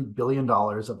 $230 billion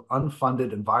of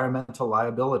unfunded environmental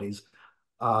liabilities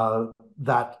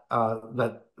that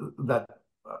Albertans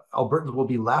will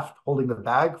be left holding the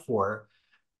bag for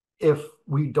if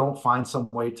we don't find some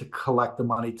way to collect the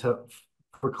money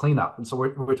for cleanup. And so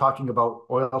we're talking about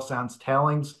oil sands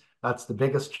tailings. That's the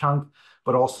biggest chunk,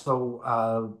 but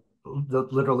also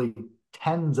literally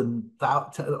tens and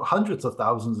hundreds of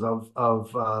thousands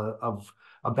of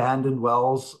abandoned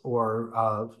wells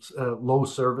or low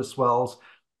service wells.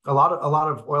 A lot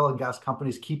of oil and gas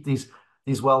companies keep these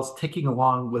wells ticking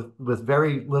along with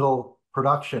very little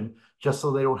production, just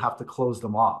so they don't have to close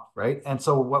them off, right? And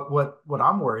so what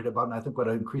I'm worried about, and I think what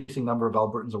an increasing number of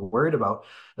Albertans are worried about,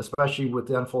 especially with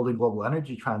the unfolding global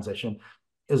energy transition,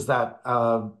 is that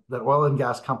that oil and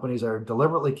gas companies are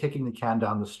deliberately kicking the can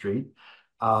down the street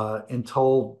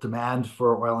until demand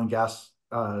for oil and gas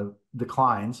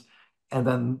declines, and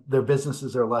then their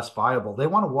businesses are less viable. They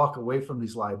want to walk away from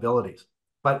these liabilities.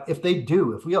 But if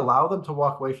we allow them to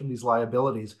walk away from these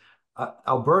liabilities,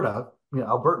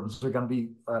 Albertans are going to be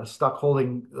stuck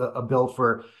holding a bill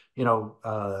for,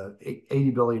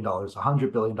 $80 billion,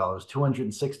 $100 billion,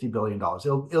 $260 billion.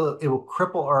 It will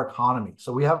cripple our economy.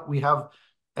 So it'll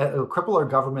cripple our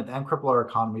government and cripple our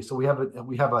economy. So we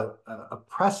have a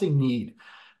pressing need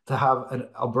to have an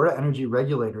Alberta energy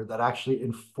regulator that actually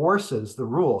enforces the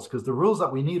rules, because the rules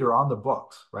that we need are on the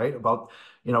books, right? About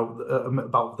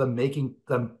them making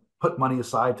them put money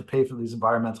aside to pay for these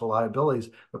environmental liabilities.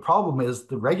 The problem is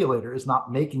the regulator is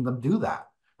not making them do that,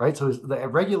 right? So the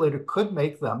regulator could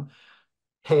make them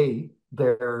pay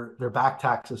their back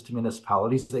taxes to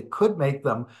municipalities. They could make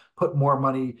them put more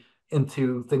money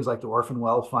into things like the Orphan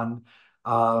Well Fund,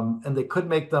 and they could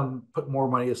make them put more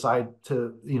money aside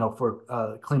to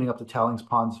for cleaning up the tailings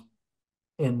ponds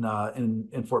in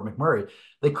Fort McMurray.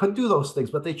 They could do those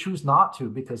things, but they choose not to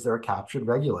because they're a captured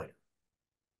regulator.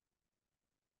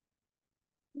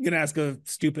 I'm going to ask a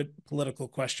stupid political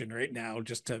question right now,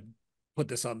 just to put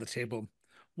this on the table.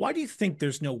 Why do you think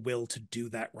there's no will to do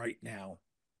that right now?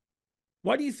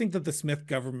 Why do you think that the Smith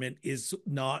government is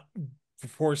not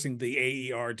forcing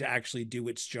the AER to actually do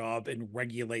its job and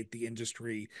regulate the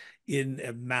industry in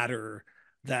a matter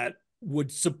that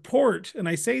would support? And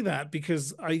I say that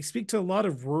because I speak to a lot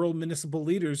of rural municipal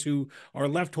leaders who are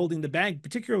left holding the bag,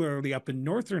 particularly up in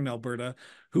northern Alberta,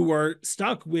 who are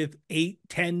stuck with 8,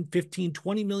 10, 15,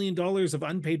 $20 million of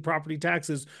unpaid property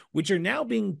taxes, which are now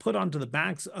being put onto the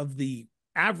backs of the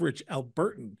average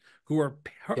Albertan, who are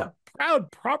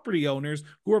proud property owners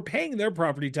who are paying their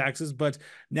property taxes, but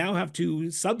now have to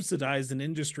subsidize an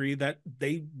industry that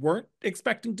they weren't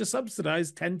expecting to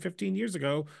subsidize 10, 15 years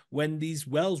ago when these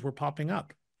wells were popping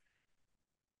up.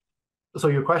 So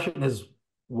your question is,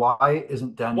 why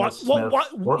isn't Danielle Smith?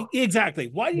 Exactly.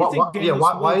 Why do you think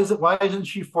Danielle Smith? Why isn't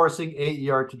she forcing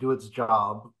AER to do its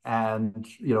job and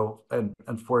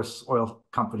force oil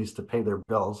companies to pay their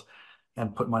bills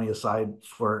and put money aside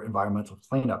for environmental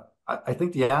cleanup? I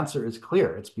think the answer is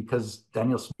clear. It's because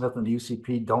Danielle Smith and the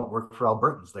UCP don't work for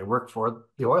Albertans. They work for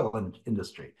the oil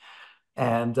industry.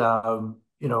 And,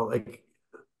 like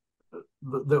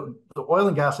the oil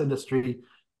and gas industry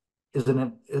is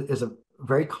a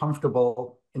very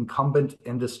comfortable incumbent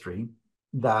industry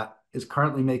that is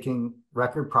currently making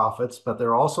record profits, but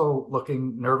they're also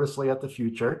looking nervously at the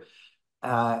future.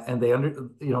 And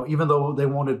even though they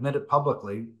won't admit it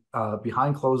publicly,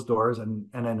 behind closed doors and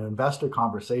in investor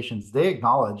conversations, they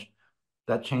acknowledge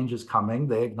that change is coming.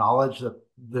 They acknowledge that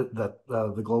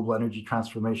the global energy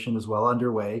transformation is well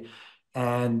underway,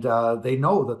 and they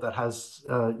know that has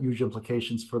huge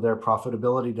implications for their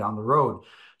profitability down the road.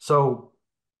 So,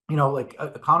 like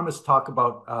economists talk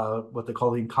about what they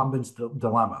call the incumbent's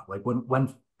dilemma. Like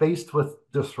when faced with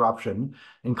disruption,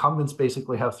 incumbents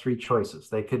basically have three choices.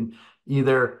 They can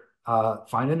either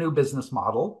find a new business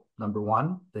model, number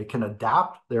one, they can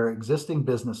adapt their existing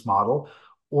business model,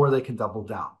 or they can double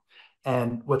down.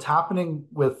 And what's happening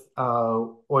with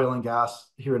oil and gas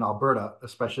here in Alberta,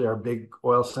 especially our big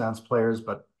oil sands players,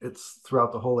 but it's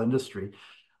throughout the whole industry,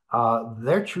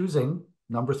 they're choosing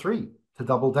number three, to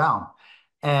double down.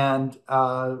 And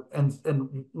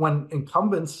when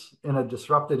incumbents in a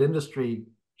disrupted industry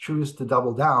choose to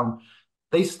double down,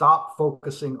 they stop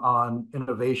focusing on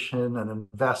innovation and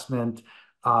investment,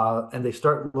 and they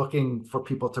start looking for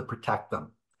people to protect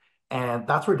them. And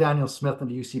that's where Danielle Smith and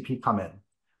the UCP come in.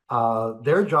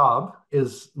 Their job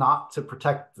is not to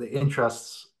protect the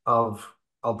interests of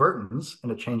Albertans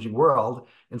in a changing world.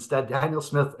 Instead, Danielle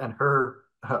Smith and her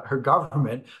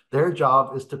government, their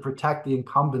job is to protect the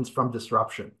incumbents from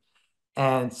disruption.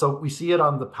 And so we see it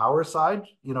on the power side.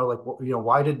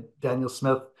 Why did Danielle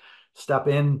Smith step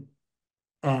in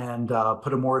and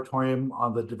put a moratorium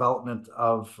on the development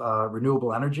of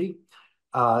renewable energy?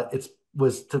 It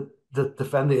was to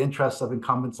defend the interests of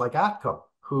incumbents like ATCO,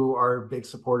 who are big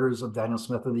supporters of Danielle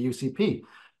Smith and the UCP.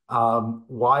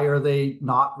 Why are they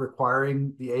not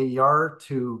requiring the AER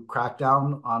to crack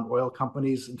down on oil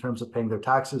companies in terms of paying their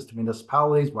taxes to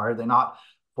municipalities? Why are they not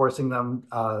forcing them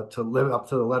to live up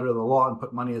to the letter of the law and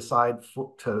put money aside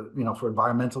for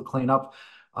environmental cleanup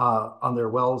on their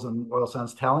wells and oil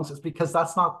sands tailings? It's because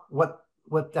that's not what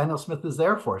Danielle Smith is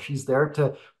there for. She's there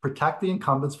to protect the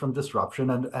incumbents from disruption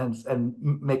and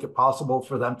make it possible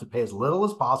for them to pay as little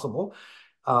as possible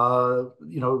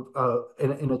in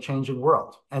a changing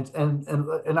world. And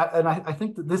I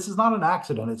think that this is not an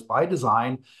accident. It's by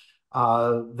design.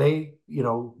 They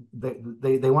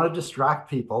want to distract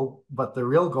people, but the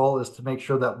real goal is to make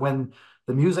sure that when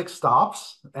the music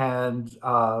stops and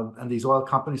these oil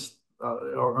companies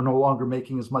are no longer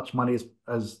making as much money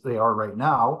as they are right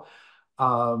now,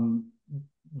 all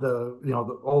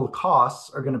the costs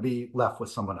are going to be left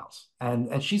with someone else,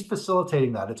 and she's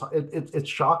facilitating that. It's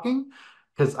shocking,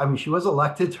 because she was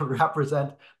elected to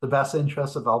represent the best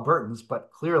interests of Albertans,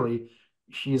 but clearly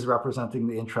she's representing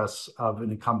the interests of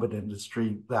an incumbent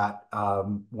industry that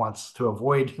wants to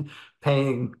avoid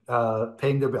paying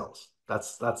their bills.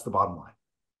 That's the bottom line.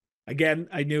 Again,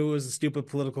 I knew it was a stupid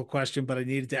political question, but I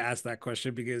needed to ask that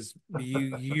question because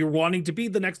you're wanting to be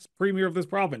the next premier of this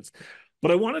province. But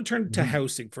I want to turn to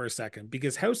housing for a second,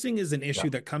 because housing is an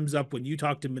issue that comes up when you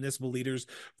talk to municipal leaders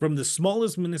from the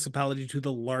smallest municipality to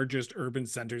the largest urban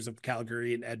centers of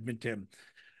Calgary and Edmonton.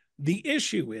 The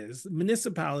issue is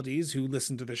municipalities who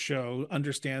listen to the show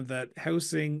understand that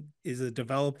housing is a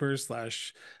developer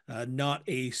slash not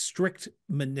a strict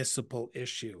municipal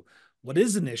issue. What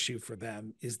is an issue for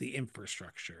them is the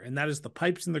infrastructure, and that is the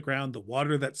pipes in the ground, the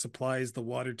water that supplies the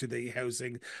water to the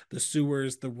housing, the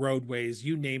sewers, the roadways,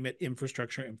 you name it,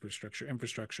 infrastructure.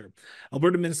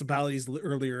 Alberta municipalities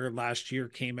earlier last year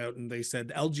came out and they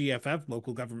said LGFF,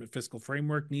 local government fiscal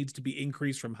framework, needs to be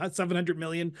increased from $700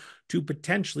 million to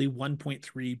potentially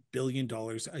 $1.3 billion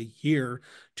a year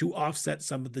to offset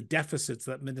some of the deficits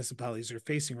that municipalities are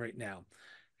facing right now.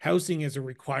 Housing is a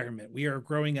requirement. We are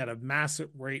growing at a massive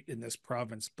rate in this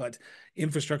province, but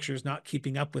infrastructure is not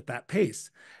keeping up with that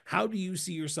pace. How do you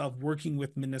see yourself working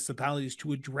with municipalities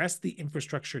to address the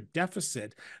infrastructure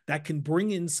deficit that can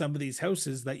bring in some of these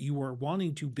houses that you are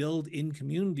wanting to build in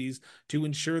communities to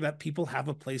ensure that people have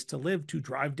a place to live, to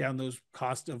drive down those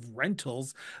costs of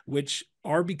rentals, which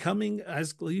are becoming,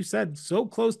 as you said, so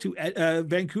close to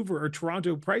Vancouver or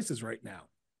Toronto prices right now?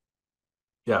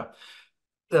 Yeah.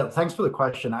 Thanks for the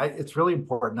question. It's really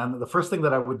important. And the first thing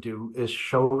that I would do is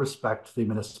show respect to the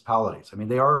municipalities.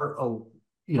 They are,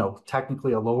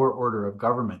 technically a lower order of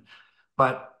government,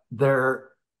 but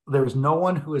there's no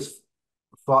one who has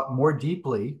thought more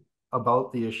deeply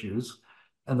about the issues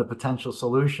and the potential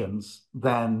solutions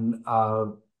than,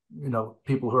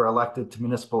 people who are elected to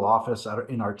municipal office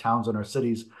in our towns and our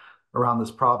cities around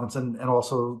this province, and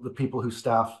also the people who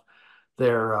staff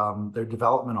their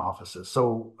development offices.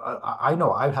 So I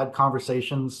know I've had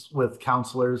conversations with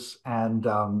councillors and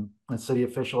city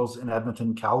officials in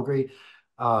Edmonton, Calgary,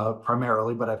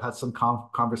 primarily, but I've had some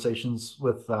conversations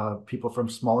with people from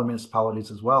smaller municipalities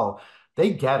as well.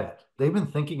 They get it. They've been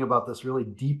thinking about this really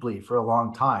deeply for a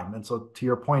long time. And so to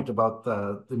your point about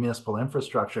the municipal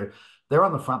infrastructure, they're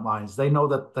on the front lines. They know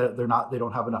that they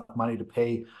don't have enough money to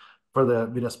pay for the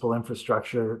municipal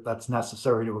infrastructure that's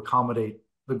necessary to accommodate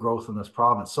the growth in this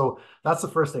province. So that's the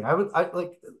first thing.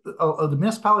 The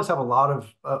municipalities have a lot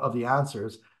of the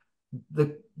answers,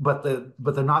 but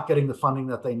they're not getting the funding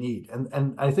that they need.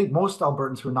 And I think most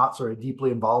Albertans who are not sort of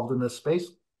deeply involved in this space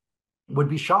would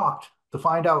be shocked to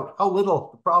find out how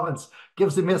little the province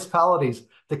gives the municipalities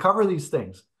to cover these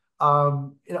things.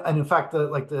 And in fact,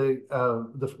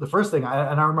 the first thing,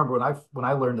 and I remember when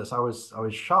I learned this, I was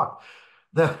shocked.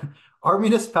 Our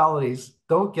municipalities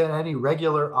don't get any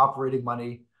regular operating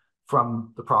money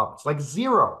from the province, like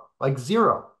zero.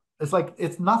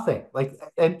 It's nothing.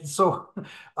 And so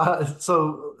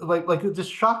it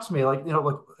just shocks me.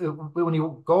 When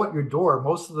you go at your door,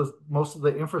 most of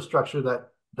the infrastructure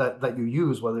that you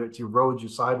use, whether it's your roads,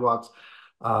 your sidewalks,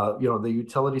 the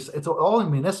utilities, it's all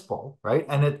municipal, right?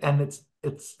 And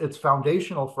it's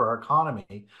foundational for our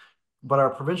economy. But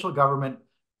our provincial government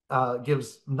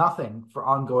gives nothing for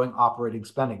ongoing operating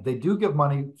spending. They do give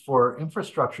money for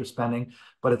infrastructure spending,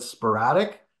 but it's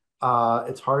sporadic.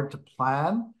 It's hard to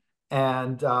plan,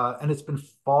 and it's been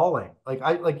falling.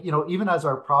 Even as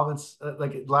our province,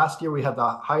 like last year, we had the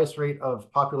highest rate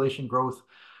of population growth,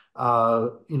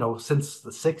 since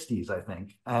the 60s, I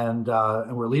think, and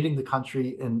we're leading the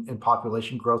country in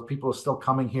population growth. People are still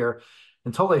coming here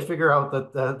until they figure out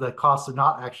that the costs are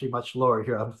not actually much lower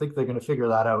here. I think they're going to figure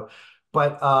that out,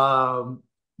 but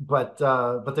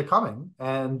they're coming,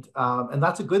 and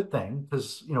that's a good thing,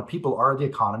 because people are the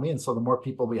economy, and so the more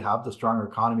people we have, the stronger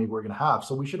economy we're going to have.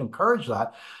 So we should encourage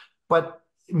that. But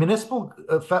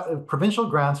provincial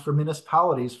grants for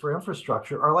municipalities for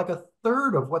infrastructure are like a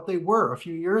third of what they were a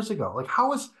few years ago. Like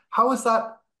how is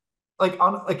that,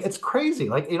 it's crazy.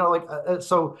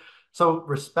 So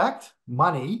respect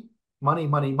money,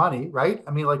 right?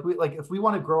 I mean, if we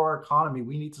want to grow our economy,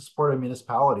 we need to support our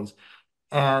municipalities.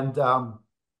 And yeah,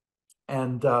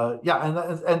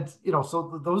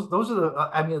 so those are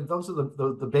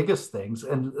the biggest things.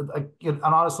 And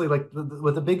honestly,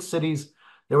 with the big cities,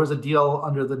 there was a deal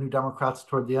under the New Democrats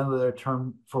toward the end of their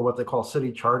term for what they call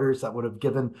city charters that would have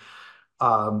given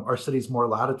our cities more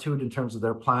latitude in terms of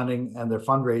their planning and their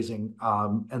fundraising.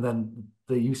 And then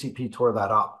the UCP tore that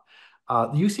up.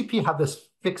 The UCP had this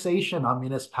fixation on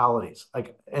municipalities,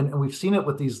 and we've seen it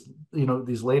with these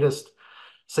latest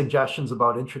suggestions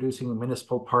about introducing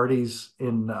municipal parties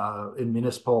in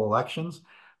municipal elections.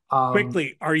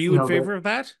 Quickly, are you in favor of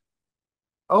that?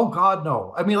 Oh God,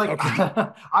 no. I mean, Okay.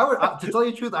 I would, to tell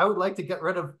you the truth, I would like to get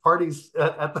rid of parties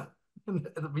at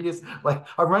the meetings. Like,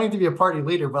 I'm running to be a party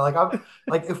leader, but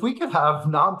if we could have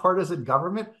nonpartisan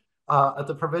government at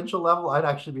the provincial level, I'd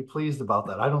actually be pleased about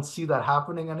that. I don't see that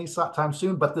happening anytime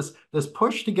soon. But this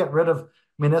push to get rid of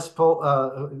municipal,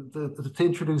 to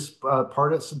introduce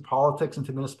partisan politics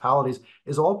into municipalities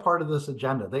is all part of this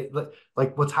agenda.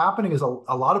 What's happening is a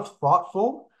lot of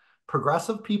thoughtful,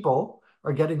 progressive people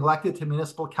are getting elected to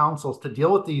municipal councils to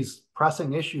deal with these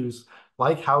pressing issues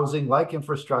like housing, like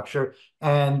infrastructure.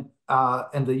 And the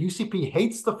UCP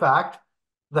hates the fact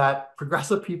that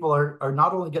progressive people are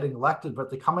not only getting elected, but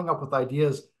they're coming up with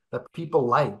ideas that people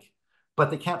like,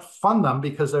 but they can't fund them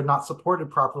because they're not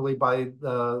supported properly by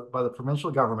the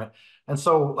provincial government. And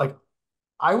so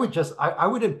I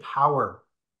would empower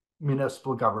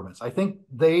municipal governments. I think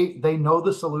they know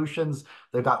the solutions.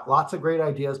 They've got lots of great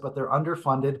ideas, but they're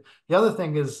underfunded. The other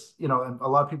thing is, and a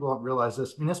lot of people don't realize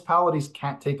this, municipalities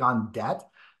can't take on debt.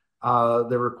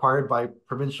 They're required by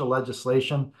provincial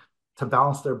legislation to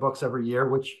balance their books every year,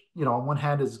 which, on one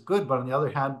hand is good, but on the other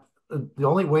hand, the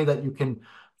only way that you can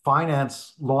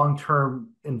finance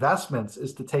long-term investments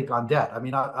is to take on debt. I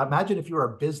mean, I imagine if you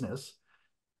were a business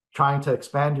trying to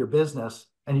expand your business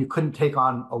and you couldn't take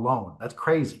on a loan. That's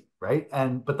crazy, right?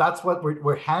 But that's what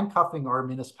we're handcuffing our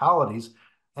municipalities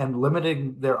and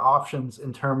limiting their options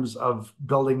in terms of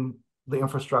building the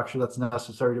infrastructure that's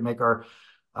necessary to make our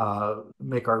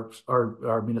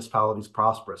municipalities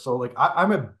prosperous. So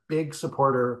I'm a big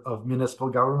supporter of municipal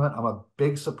government. I'm a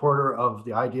big supporter of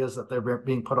the ideas that they're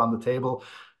being put on the table.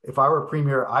 If I were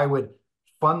premier, I would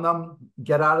fund them,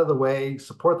 get out of the way,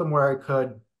 support them where I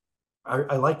could.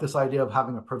 I like this idea of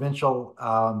having a provincial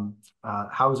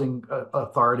housing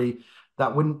authority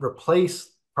that wouldn't replace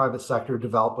private sector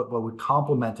development, but would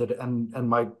complement it. And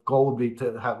my goal would be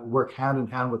to work hand in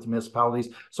hand with the municipalities,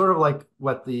 sort of like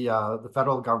what the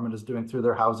federal government is doing through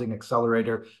their housing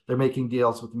accelerator. They're making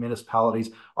deals with the municipalities.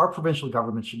 Our provincial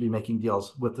government should be making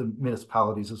deals with the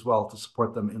municipalities as well to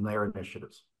support them in their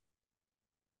initiatives.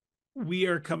 We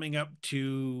are coming up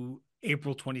to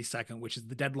April 22nd, which is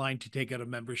the deadline to take out a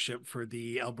membership for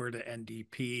the Alberta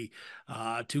NDP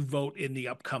to vote in the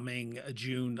upcoming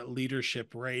June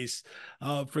leadership race.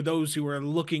 For those who are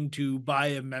looking to buy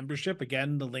a membership,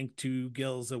 again, the link to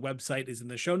Gil's website is in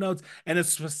the show notes, and a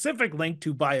specific link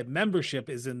to buy a membership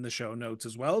is in the show notes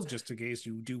as well, just in case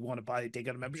you do want to take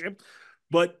out a membership.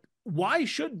 But why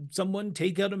should someone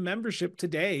take out a membership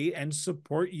today and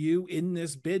support you in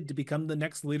this bid to become the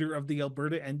next leader of the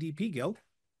Alberta NDP, Gil?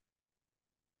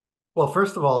 Well,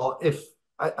 first of all,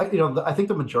 I think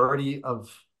the majority of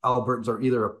Albertans are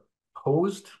either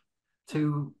opposed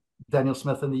to Daniel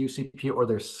Smith and the UCP or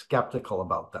they're skeptical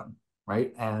about them,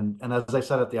 right? And as I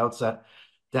said at the outset,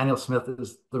 Daniel Smith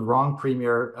is the wrong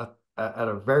premier at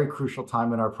a very crucial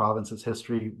time in our province's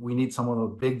history. We need someone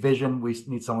with a big vision. We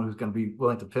need someone who's going to be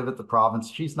willing to pivot the province.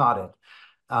 She's not it.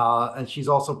 And she's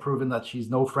also proven that she's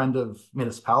no friend of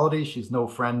municipalities. She's no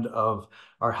friend of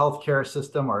our healthcare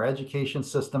system, our education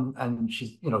system, and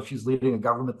she's leading a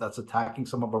government that's attacking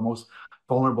some of our most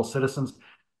vulnerable citizens.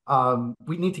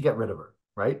 We need to get rid of her,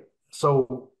 right?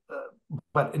 So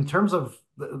but in terms of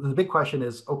the big question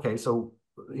is, okay, so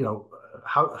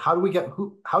how do we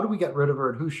get rid of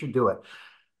her and who should do it?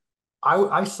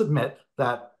 I submit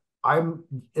that I'm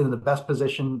in the best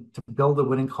position to build the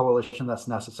winning coalition that's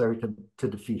necessary to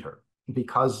defeat her,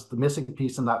 because the missing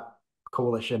piece in that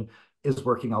coalition is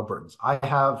working Albertans.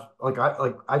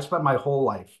 I've spent my whole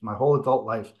life, my whole adult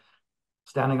life,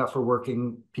 standing up for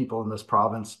working people in this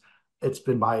province. It's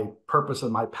been my purpose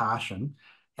and my passion.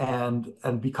 And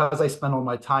because I spend all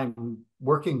my time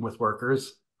working with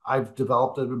workers, I've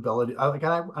developed an ability,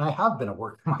 and I have been a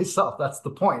worker myself. That's the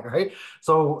point, right?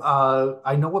 So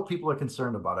I know what people are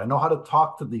concerned about. I know how to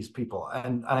talk to these people,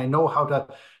 and I know how to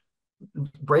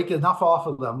break enough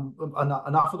of them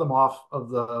off of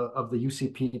the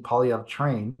UCP Polyev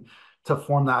train to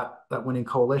form that winning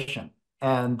coalition.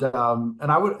 And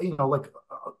I would,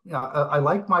 I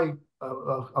like my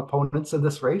opponents in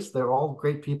this race. They're all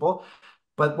great people,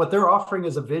 but what they're offering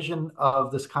is a vision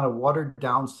of this kind of watered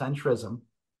down centrism.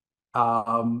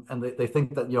 And they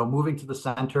think that moving to the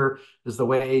center is the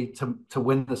way to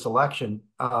win this election.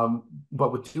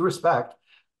 But with due respect,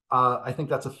 I think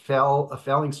that's a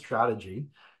failing strategy,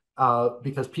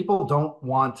 because people don't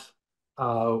want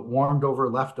warmed over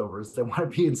leftovers. They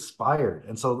want to be inspired.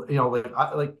 And so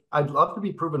I'd love to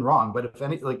be proven wrong, but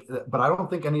but I don't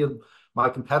think any of my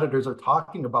competitors are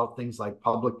talking about things like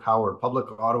public power,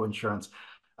 public auto insurance,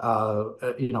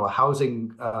 a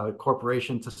housing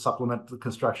corporation to supplement the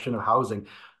construction of housing,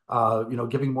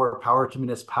 giving more power to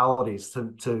municipalities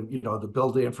to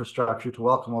build the infrastructure to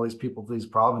welcome all these people to these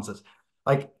provinces.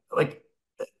 Like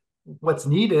what's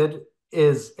needed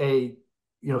is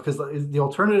because the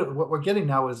alternative, what we're getting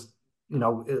now is,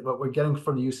 what we're getting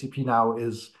from the UCP now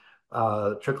is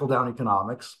trickle down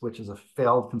economics, which is a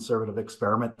failed conservative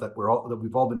experiment that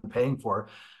we've all been paying for.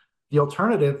 The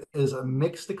alternative is a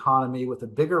mixed economy with a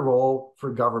bigger role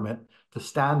for government to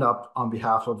stand up on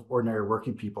behalf of ordinary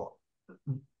working people.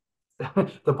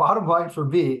 The bottom line for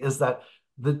me is that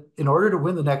in order to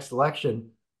win the next election,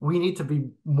 we need to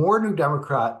be more New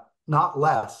Democrat, not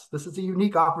less. This is a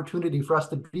unique opportunity for us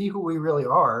to be who we really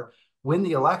are, win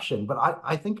the election. But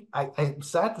I think, I'm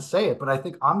sad to say it, but I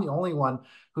think I'm the only one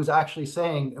who's actually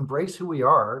saying, embrace who we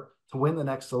are to win the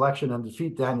next election and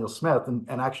defeat Daniel Smith and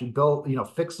actually build,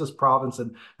 fix this province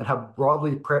and have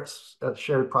broadly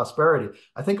shared prosperity.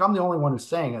 I think I'm the only one who's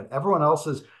saying it. Everyone else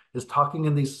is talking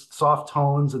in these soft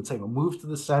tones and saying, well, move to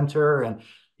the center and,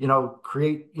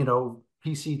 create,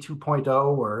 PC 2.0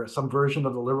 or some version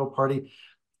of the Liberal Party.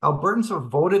 Albertans have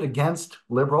voted against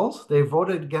Liberals. They've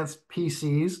voted against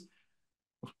PCs,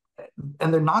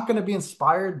 and they're not going to be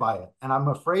inspired by it. And I'm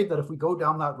afraid that if we go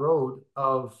down that road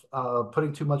of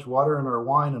putting too much water in our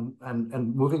wine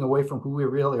and moving away from who we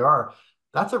really are,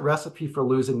 that's a recipe for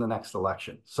losing the next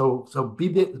election. So be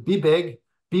big,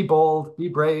 be bold, be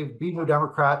brave, be New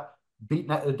Democrat, beat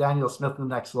Daniel Smith in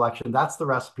the next election. That's the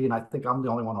recipe, and I think I'm the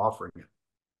only one offering it.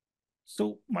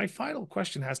 So my final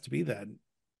question has to be then,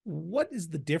 what is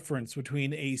the difference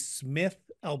between a Smith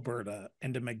Alberta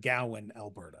and a McGowan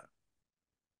Alberta?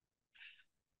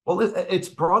 Well, it's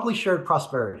broadly shared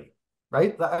prosperity,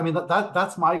 right? I mean,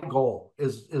 that's my goal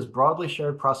is broadly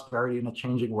shared prosperity in a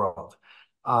changing world.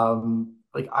 I'm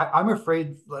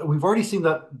afraid we've already seen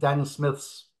that Daniel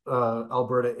Smith's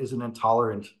Alberta is an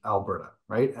intolerant Alberta,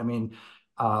 right? I mean,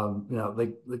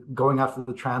 going after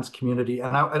the trans community,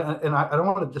 and I don't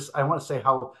want to I want to say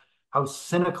how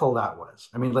cynical that was.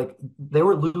 I mean, they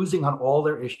were losing on all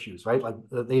their issues, right? Like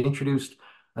they introduced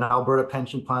an Alberta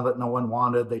pension plan that no one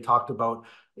wanted. They talked about,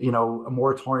 a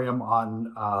moratorium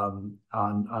on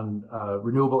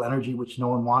renewable energy, which no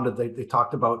one wanted. They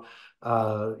talked about,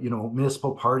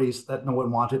 municipal parties that no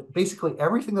one wanted. Basically,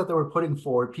 everything that they were putting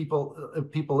forward,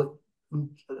 people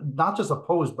not just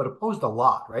opposed, but opposed a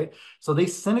lot, right? So they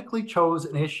cynically chose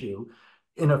an issue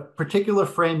in a particular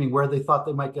framing where they thought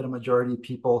they might get a majority of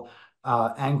people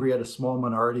angry at a small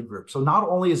minority group. So not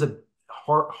only is it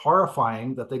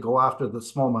horrifying that they go after the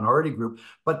small minority group,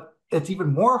 but it's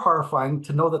even more horrifying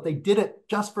to know that they did it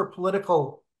just for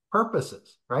political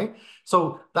purposes, right?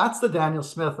 So that's the Daniel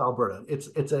Smith Alberta.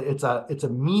 It's a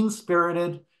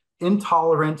mean-spirited,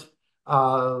 intolerant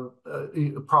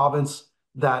province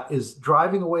that is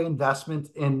driving away investment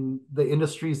in the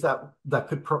industries that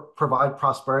could provide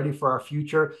prosperity for our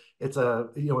future. It's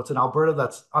an Alberta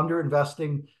that's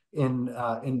underinvesting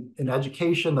in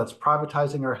education, that's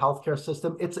privatizing our healthcare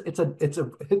system.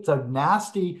 It's a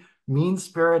nasty,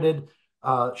 mean-spirited,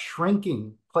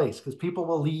 shrinking place because people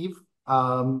will leave,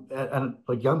 and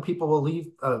young people will leave.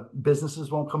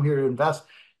 Businesses won't come here to invest.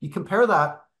 You compare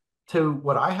that to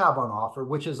what I have on offer,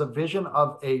 which is a vision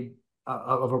of a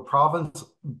province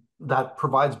that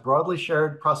provides broadly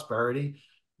shared prosperity.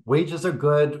 Wages are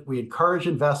good. We encourage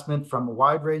investment from a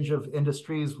wide range of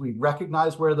industries. We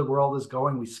recognize where the world is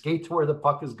going. We skate to where the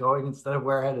puck is going instead of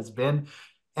where it has been.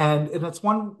 And it's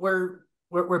one where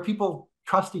people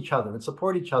trust each other and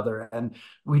support each other, and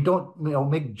we don't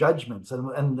make judgments,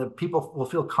 and the people will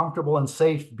feel comfortable and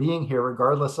safe being here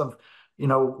regardless of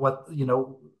what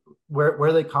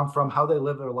where they come from, how they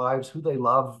live their lives, who they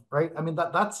love, right? I mean,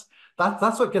 that's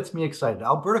what gets me excited.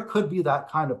 Alberta could be that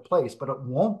kind of place, but it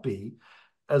won't be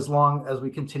as long as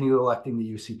we continue electing the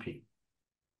UCP.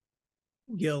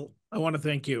 Gil, I want to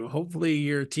thank you. Hopefully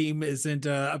your team isn't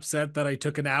upset that I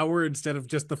took an hour instead of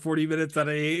just the 40 minutes that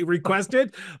I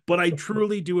requested, but I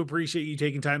truly do appreciate you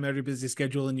taking time out of your busy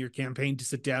schedule and your campaign to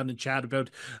sit down and chat about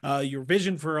your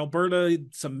vision for Alberta,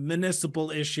 some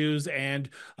municipal issues, and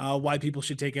why people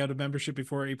should take out a membership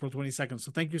before April 22nd.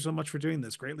 So thank you so much for doing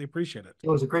this. Greatly appreciate it. It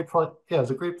was a great it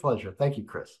was a great pleasure. Thank you,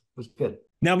 Chris. It was good.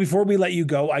 Now, before we let you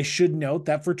go, I should note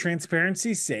that for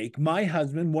transparency's sake, my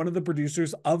husband, one of the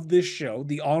producers of this show,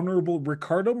 the Honorable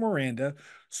Ricardo Miranda,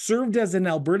 served as an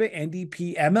Alberta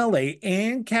NDP MLA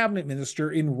and cabinet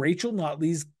minister in Rachel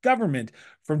Notley's government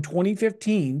from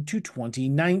 2015 to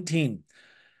 2019.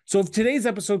 So if today's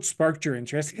episode sparked your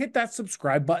interest, hit that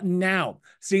subscribe button now.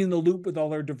 Stay in the loop with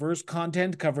all our diverse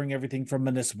content covering everything from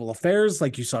municipal affairs,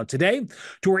 like you saw today,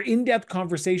 to our in-depth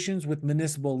conversations with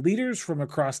municipal leaders from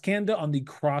across Canada on the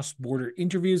cross-border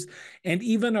interviews, and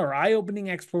even our eye-opening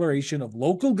exploration of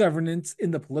local governance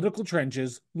in the political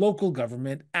trenches, local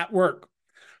government at work.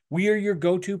 We are your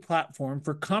go-to platform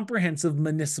for comprehensive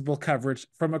municipal coverage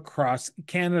from across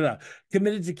Canada,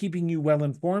 committed to keeping you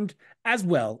well-informed as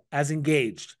well as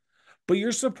engaged. But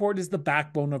your support is the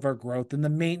backbone of our growth and the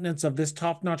maintenance of this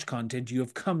top-notch content you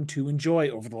have come to enjoy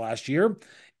over the last year.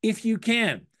 If you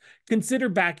can, consider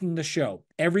backing the show.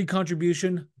 Every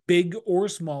contribution, big or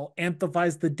small,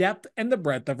 amplifies the depth and the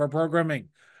breadth of our programming.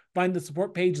 Find the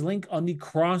support page link on the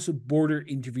Cross-Border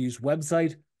Interviews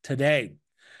website today.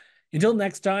 Until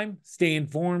next time, stay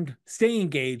informed, stay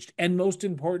engaged, and most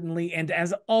importantly, and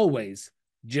as always,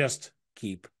 just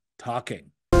keep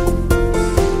talking.